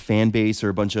our fan base are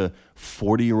a bunch of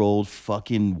 40-year-old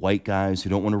fucking white guys who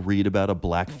don't want to read about a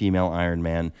black female Iron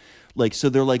Man. Like, so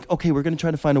they're like, okay, we're going to try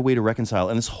to find a way to reconcile.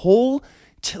 And this whole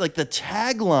like the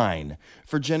tagline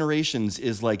for generations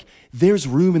is like, there's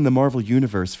room in the Marvel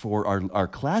universe for our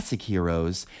classic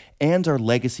heroes and our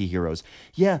legacy heroes.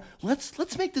 Yeah,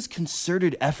 let's make this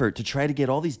concerted effort to try to get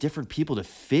all these different people to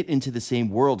fit into the same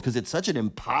world because it's such an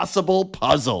impossible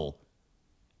puzzle.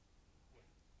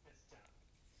 dumb.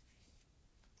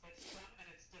 It's dumb and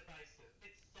it's divisive.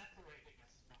 It's separating us,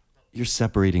 Marvel. You're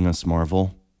separating us,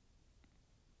 Marvel.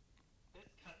 This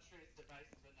country is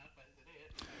divisive enough as it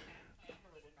is. I can't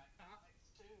handle it in my comics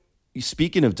too.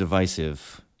 Speaking of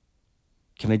divisive,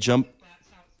 can I jump? That's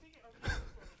how. Speaking of,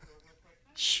 real quick.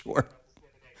 Sure. About this the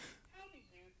other day. How do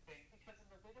you think? Because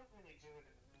they don't really do it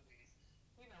in the movies.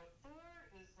 You know, Thor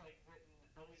is like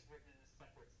always written in a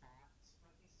separate font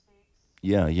when he speaks.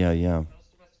 Yeah.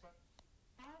 Most of us go.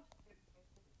 How do you think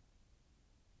it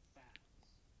sounds?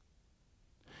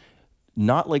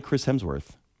 Not like Chris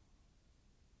Hemsworth.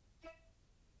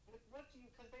 What do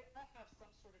you? Because they all have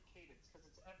some sort of cadence. Because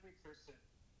it's every person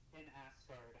in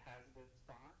Asgard has this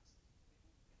font.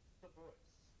 The voice.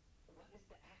 What is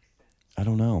the accent? I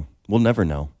don't know. We'll never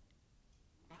know.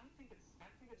 I think it's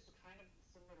kind of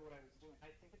similar to what I was doing. I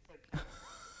think it's like.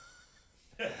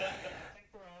 I think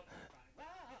we're all just like,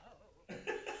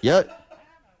 wow.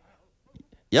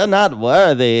 You're not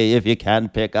worthy if you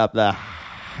can't pick up the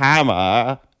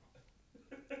hammer.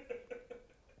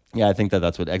 Yeah, I think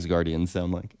that's what Ex-Guardians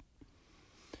sound like.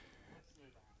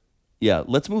 Yeah,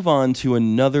 let's move on to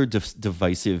another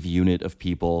divisive unit of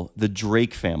people, the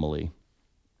Drake family.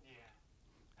 Yeah.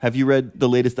 Have you read the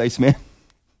latest Iceman?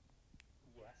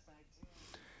 Yes, I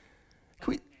do.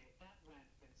 Can we- That went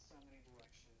in so many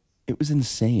directions. It was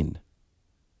insane.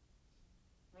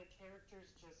 Like characters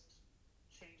just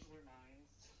change their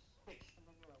minds. Like, and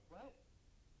then you're like, what?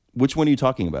 Which one are you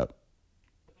talking about?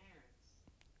 The parents.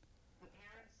 The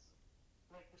parents,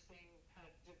 like we're seeing,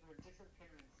 were different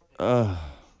parents.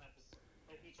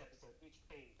 Each episode, each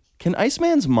page. Can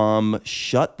Iceman's mom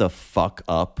shut the fuck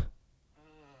up? I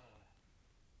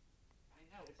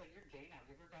know. It's like you're gay now.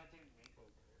 Give her a goddamn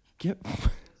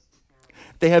makeover.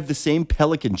 They have the same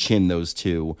pelican chin, those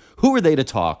two. Who are they to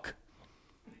talk?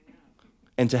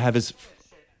 And to have his father.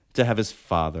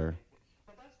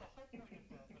 But that's the whole point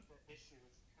of the issue.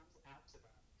 Is it comes out to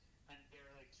them, and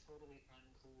they're like totally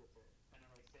uncool with it, and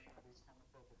are like saying all these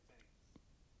homophobic things.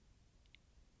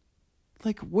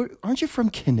 Like, what? Aren't you from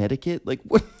Connecticut? Like,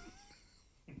 what?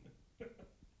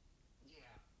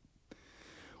 Yeah.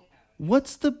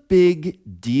 What's the big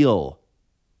deal?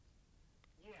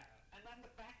 Yeah, and then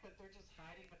the fact that they're just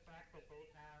hiding the fact that they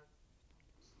have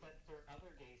that their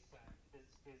other gay son is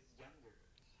younger.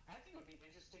 I think it would be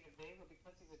interesting if they were,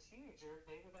 because he's a teenager,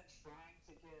 they were then trying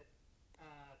to get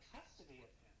custody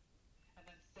of him, and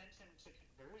then sent him to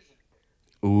conversion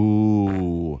therapy.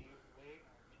 Ooh. Way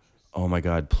more interesting. Oh my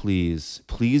God, please.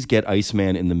 Please get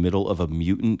Iceman in the middle of a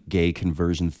mutant gay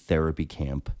conversion therapy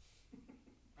camp.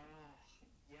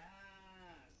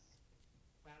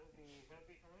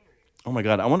 Oh my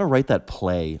God, I want to write that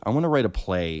play. I want to write a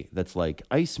play that's like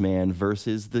Iceman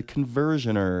versus the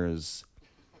Conversioners.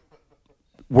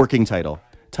 Working title.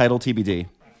 Title TBD.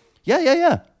 Yeah, yeah,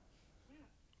 yeah.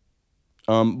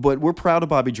 But we're proud of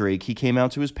Bobby Drake. He came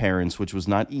out to his parents, which was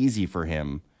not easy for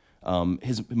him.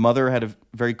 His mother had a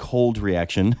very cold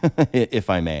reaction, if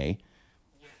I may.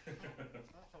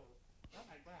 Oh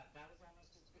my god, that was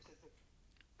almost as good as if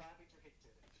Bobby Drake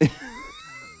did it.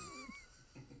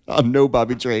 I'm no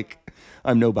Bobby Drake.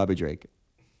 I'm no Bobby Drake.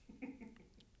 But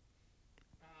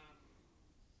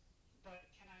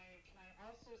can I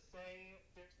also say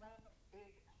there's one big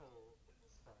hole in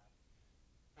this film,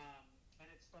 and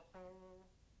it's the hole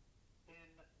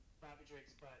in Bobby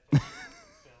Drake's butt that he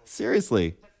hasn't filled.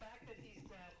 Seriously. The fact that he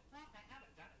said, "Well, I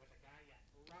haven't done it with a guy yet,"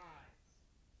 lies,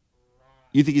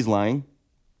 lies. You think he's lying?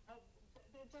 Oh,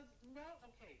 it does no.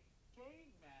 Okay,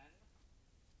 gay men,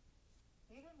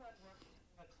 even when working in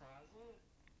the closet,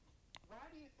 why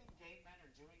do you think gay men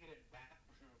are doing it in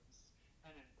bathrooms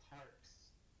and in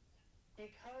parks?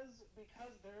 Because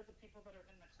they're the people that are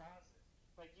in the closet.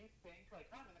 Like you think, like,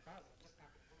 oh, I'm in the closet, I'm just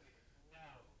not gonna do anything.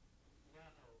 No, no.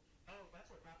 Oh, that's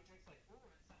where Bobby Drake's like, ooh,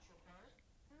 we're in Central Park,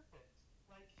 perfect.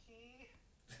 Like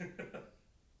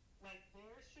like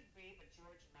there should be a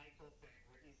George Michael thing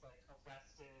where he's like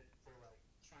arrested for like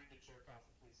trying to jerk off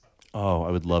a police officer. Oh, I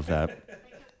would love that.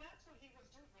 Because that's what he was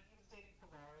doing when he was dating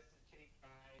Polaris and Kitty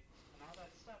Pryde and all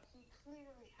that stuff. He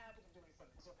clearly had to be doing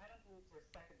something. So I don't believe for a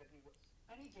second that he was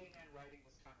any gay man writing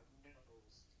this kind of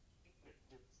knows he could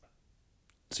do something.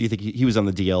 So you think he was on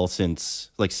the DL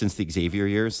since the Xavier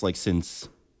years, like since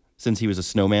he was a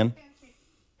snowman? Can't keep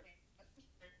that's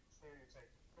just very stereotype.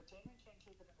 But gay men can't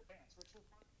keep it in their pants. We're too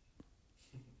far.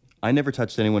 I never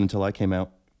touched anyone until I came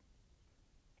out.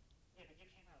 Yeah, but you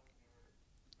came out when you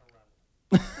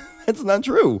were 11. That's not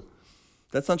true.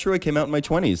 That's not true. I came out in my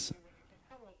 20s.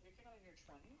 How old? You came out in your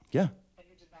 20s? Yeah. And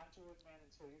you did not do it, man,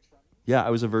 until your 20s? Yeah, I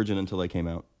was a virgin until I came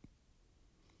out.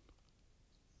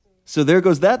 So there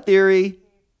goes that theory. Yeah,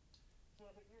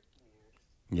 but you're weird.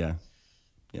 Yeah.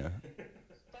 Yeah.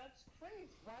 That's crazy.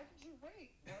 Why did you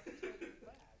wait? Why did you wait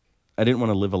back? I didn't want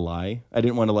to live a lie. I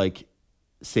didn't want to like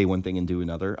say one thing and do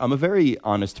another. I'm a very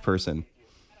honest person.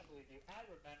 I don't believe you. I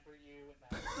remember you in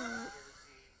that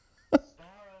Jersey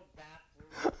Sparrow bathroom.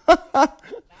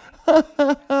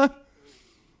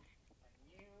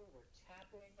 And you were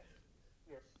tapping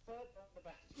your foot on the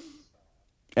bathroom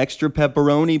stall. Extra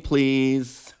pepperoni,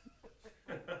 please.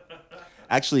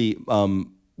 Actually,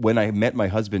 when I met my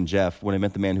husband, Jeff, when I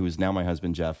met the man who is now my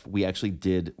husband, Jeff, we actually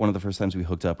did, one of the first times we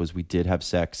hooked up was we did have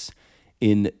sex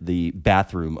in the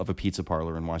bathroom of a pizza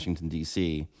parlor in Washington,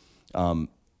 D.C.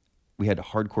 We had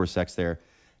hardcore sex there.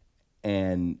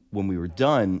 And when we were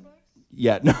done,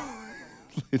 yeah, no.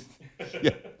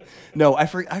 Yeah. No, I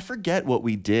forget what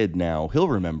we did now. He'll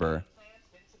remember. Plant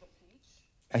into the peach.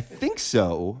 I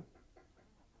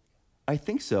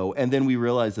think so. And then we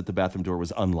realized that the bathroom door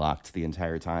was unlocked the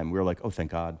entire time. We were like, oh,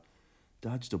 thank God.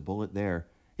 Dodged a bullet there.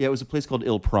 Yeah, it was a place called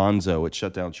Il Pranzo. It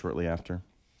shut down shortly after.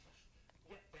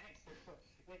 Yeah, thanks.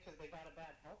 Because they got a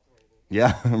bad health rating.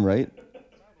 Yeah, right? Sorry,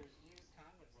 there's used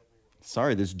condoms everywhere.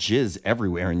 Sorry, there's jizz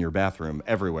everywhere in your bathroom.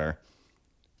 Everywhere.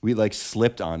 We like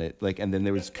slipped on it, like, and then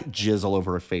there was jizz all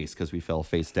over our face because we fell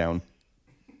face down.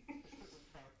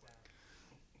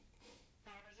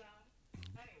 Parmesan.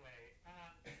 Anyway,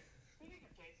 speaking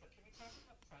of gay stuff, can we talk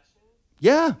about crushes?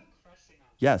 Yeah. Crushing on.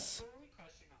 Yes. Who are we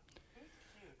crushing on?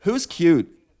 Who's cute?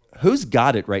 Who's cute? Who's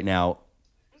got it right now?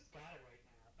 Who's got it right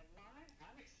now? And mine,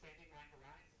 I'm expanding my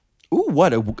horizon. Ooh,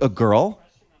 what? A girl?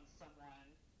 Crushing on someone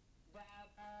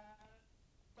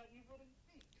that you wouldn't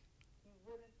think. You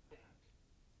wouldn't think.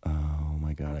 Oh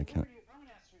my God, I can't. I'm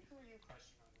gonna ask you, who are you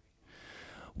crushing on right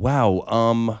now?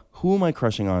 Wow. Who am I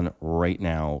crushing on right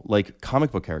now? Like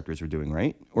comic book characters are doing,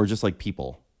 right? Or just like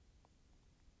people?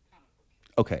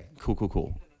 Okay.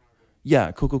 Cool.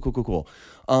 Yeah, cool.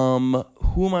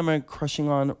 Who am I crushing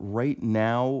on right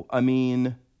now? I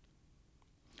mean,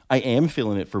 I am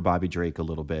feeling it for Bobby Drake a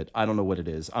little bit. I don't know what it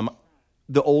is. I'm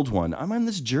the old one. I'm on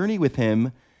this journey with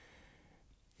him.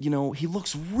 You know, he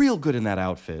looks real good in that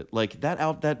outfit. Like that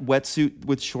wetsuit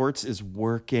with shorts is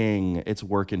working. It's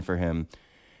working for him.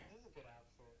 This is a good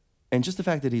outfit. And just the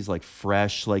fact that he's like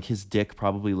fresh, like his dick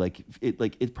probably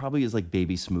it probably is like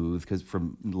baby smooth because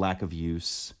from lack of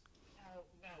use.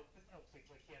 No, please,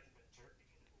 like he hasn't been jerking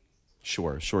it at least.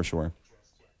 Sure. Dressed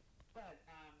yet. But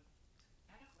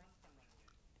I don't want someone new.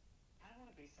 I don't want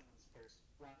to be someone's first.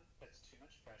 One, that's too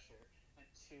much pressure, and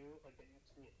two, like then you have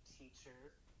to be a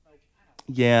teacher. Like I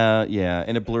don't. Yeah,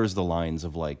 and it blurs the lines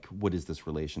of like what is this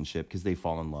relationship because they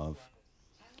fall in love.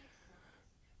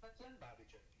 Like young Bobby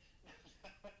Drake.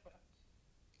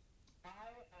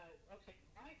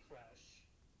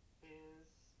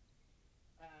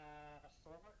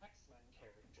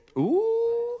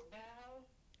 Ooh. Now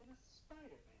in a Spider-Man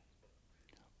book.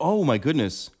 Oh my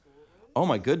goodness. Oh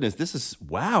my goodness. This is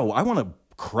wow. I want to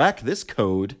crack this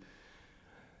code.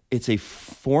 It's a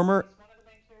former. He's one of the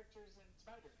main characters in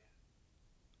Spider-Man.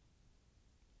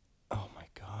 Oh my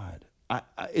god.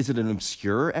 Is it an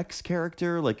obscure X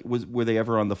character? Like, were they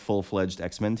ever on the full-fledged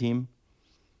X-Men team?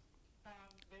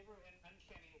 They were in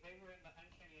Uncanny. They were in the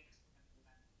Uncanny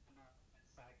X-Men, and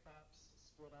Cyclops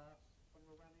split off when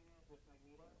we're running it with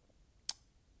Magneto.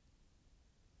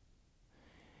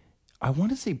 I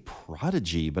want to say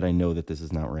Prodigy, but I know that this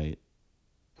is not right.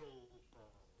 Gold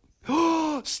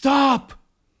Balls. Stop!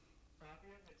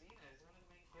 Fabio Medina is one of the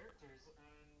main characters on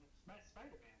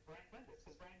Spider-Man. Brian Bendis,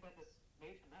 because Brian Bendis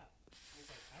made him up. He's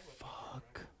like, I would.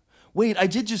 Fuck. Wait, I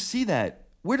did just see that.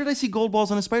 Where did I see Gold Balls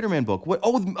on a Spider-Man book? What?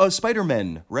 Oh,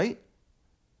 Spider-Man, right?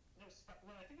 No,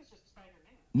 well, I think it's just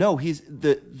Spider-Man. No, he's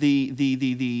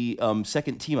the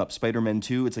second team up, Spider-Man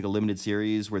 2. It's like a limited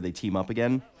series where they team up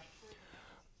again. Oh, I'm sure because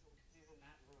he's in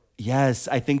that world. Yes,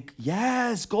 I think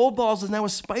yes. Gold Balls is now a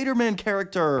Spider-Man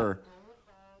character. Gold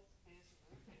Balls is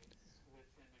roommates with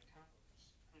him in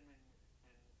college. Him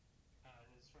and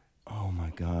his friend. Oh my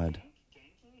god.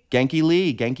 Genki? Genki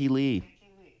Lee. Genki Lee. Genki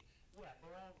Lee. Yeah,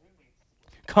 they're all roommates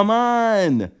together. Come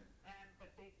on.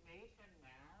 But they made him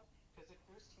now, because at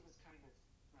first he was kind of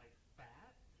like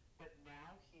fat, but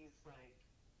now he's like,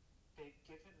 they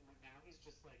give him, now he's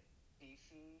just like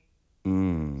beefy,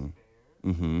 Mm. fair,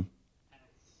 Mm-hmm. and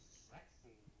it's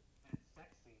sexy. But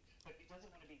he doesn't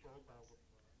want to be Gold Balls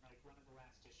anymore. Like one of the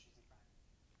last issues he finally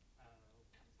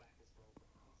comes back as Gold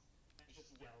Balls. And he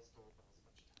just yells Gold Balls a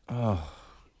bunch of times. Oh,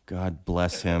 God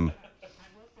bless him. I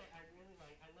will say, I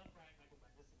love Brian Michael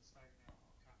Bendis in the Spider-Man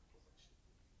comic collection.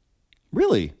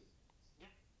 Really?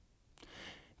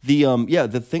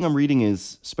 The thing I'm reading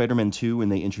is Spider-Man 2,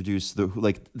 and they introduce the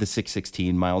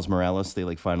 616 Miles Morales. They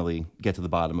like finally get to the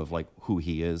bottom of like who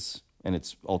he is, and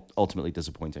it's ultimately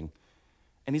disappointing.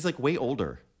 And he's like way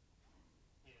older.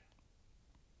 Yeah.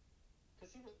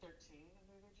 Because he was 13 in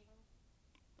the original.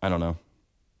 I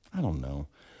don't know.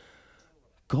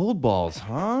 Gold Balls,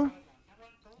 huh? I want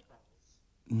Gold Balls.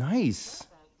 Nice.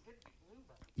 Balls, get blue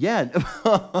balls. Yeah. Blue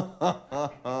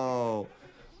balls.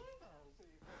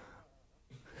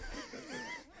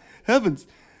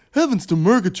 Heavens to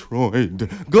Murgatroyd.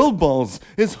 Gold Balls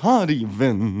is hot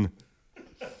even.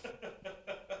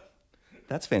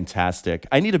 That's fantastic.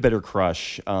 I need a better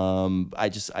crush. I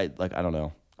don't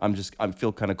know. I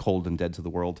feel kind of cold and dead to the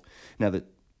world now that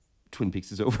Twin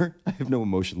Peaks is over. I have no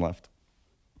emotion left.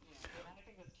 Yeah, the only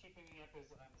thing that's keeping me up is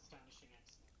Astonishing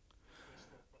X-Men,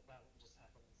 which that one just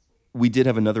happened this week. We did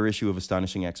have another issue of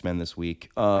Astonishing X-Men this week.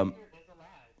 Xavier is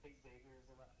alive. Xavier is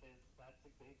alive. That's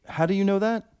Xavier. How do you know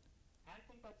that? I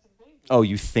think that's Xavier. Oh,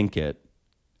 you think it.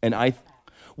 And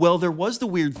well, there was the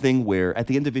weird thing where at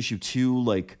the end of issue 2,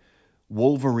 like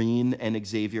Wolverine and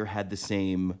Xavier had the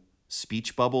same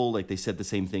speech bubble. Like they said the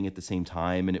same thing at the same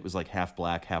time, and it was like half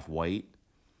black, half white.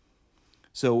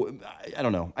 So I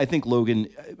don't know. I think Logan,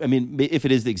 I mean, if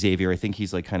it is the Xavier, I think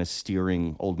he's like kind of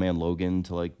steering old man Logan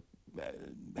to like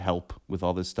help with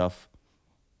all this stuff.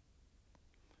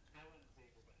 I want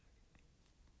Xavier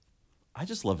back. I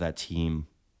just love that team.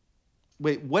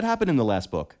 Wait, what happened in the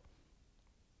last book?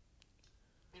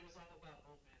 It was all about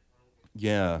Old Man Logan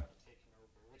Yeah, taking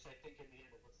over, which I think in the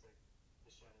end it looks like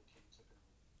the Shadow King took over.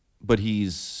 but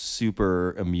he's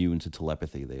super immune to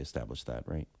telepathy. They established that,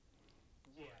 right?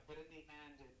 Yeah, but in the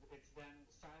end, it's then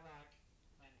Psylocke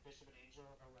and Bishop and Angel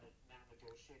are like now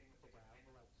negotiating with the guy, and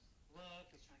they're like,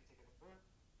 "Look, he's trying to take over work.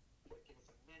 Like, give us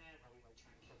a minute while we like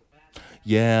try and kill the bad guy."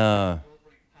 Yeah,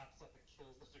 Wolverine pops up and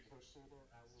kills the negotiator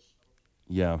as the Shadow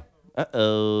King. yeah.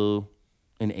 Uh-oh.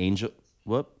 An angel.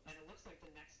 Whoop. And it looks like the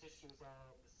next issue is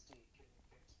all Mystique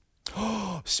and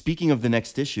Phantom. Speaking of the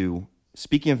next issue,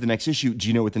 do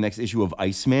you know what the next issue of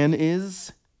Iceman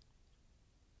is?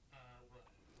 What?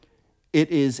 It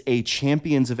is a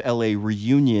Champions of LA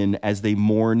reunion as they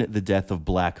mourn the death of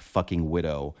Black fucking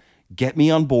Widow. Get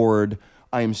me on board.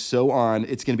 I am so on.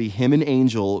 It's going to be him and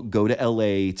Angel go to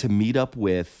LA to meet up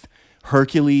with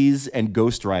Hercules and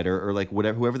Ghost Rider, or like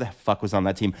whatever, whoever the fuck was on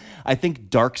that team. I think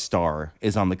Darkstar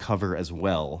is on the cover as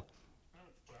well. Oh,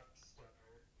 Darkstar.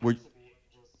 We're- Has to be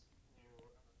Angel's new.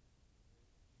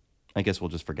 I guess we'll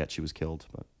just forget she was killed.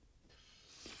 But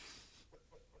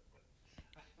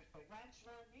Like, why didn't you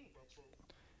marry me, bitches?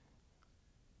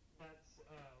 That's,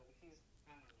 he's,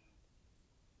 I don't know.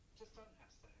 Just don't have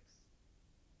sex.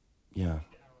 yeah, LA.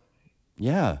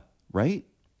 yeah, right.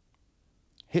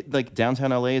 Hit like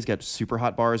downtown LA has got super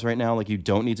hot bars right now. Like you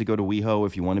don't need to go to WeHo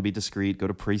if you want to be discreet. Go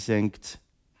to Precinct.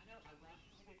 I know, I want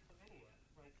him to get chlamydia.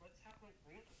 Like, let's have, like,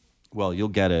 real. Well, you'll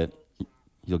get it.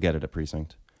 You'll get it at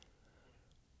Precinct.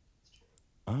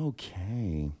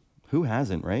 Okay. Who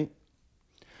hasn't, right?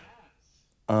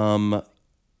 Well,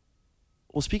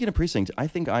 speaking of Precinct, I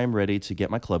think I am ready to get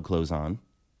my club clothes on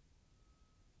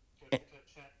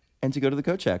and to go to the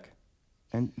coat check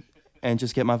and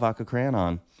just get my vodka crayon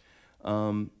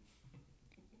on.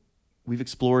 We've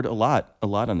explored a lot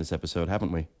on this episode,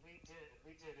 haven't we? We did.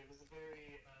 It was a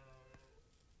very, it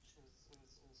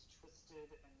was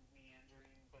twisted and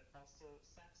meandering, but also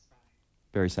satisfying.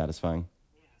 Very satisfying.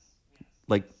 Yes.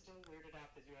 Like, I'm still weirded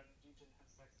out that you didn't have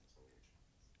sex until your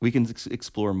 20s. we can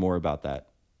explore more about that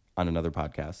on another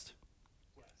podcast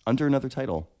Yes. under another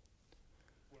title.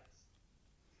 Yes.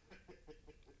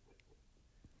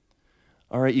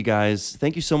 All right, you guys,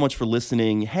 thank you so much for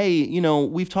listening. Hey,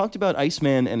 we've talked about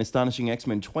Iceman and Astonishing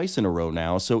X-Men twice in a row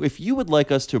now, so if you would like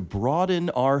us to broaden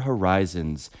our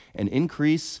horizons and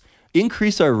increase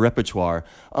our repertoire,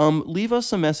 leave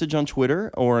us a message on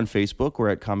Twitter or on Facebook. We're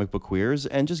at Comic Book Queers,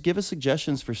 and just give us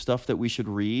suggestions for stuff that we should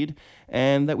read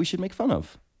and that we should make fun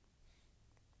of.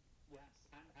 Yes.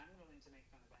 I'm willing to make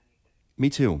fun of anything. Me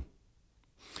too.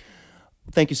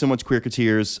 Thank you so much,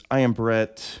 Queerketeers. I am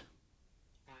Brett.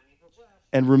 I'm Evil Jeff.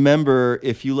 And remember,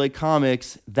 if you like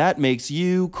comics, that makes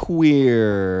you queer.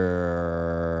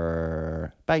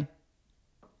 Bye.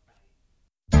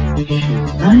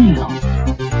 Wow.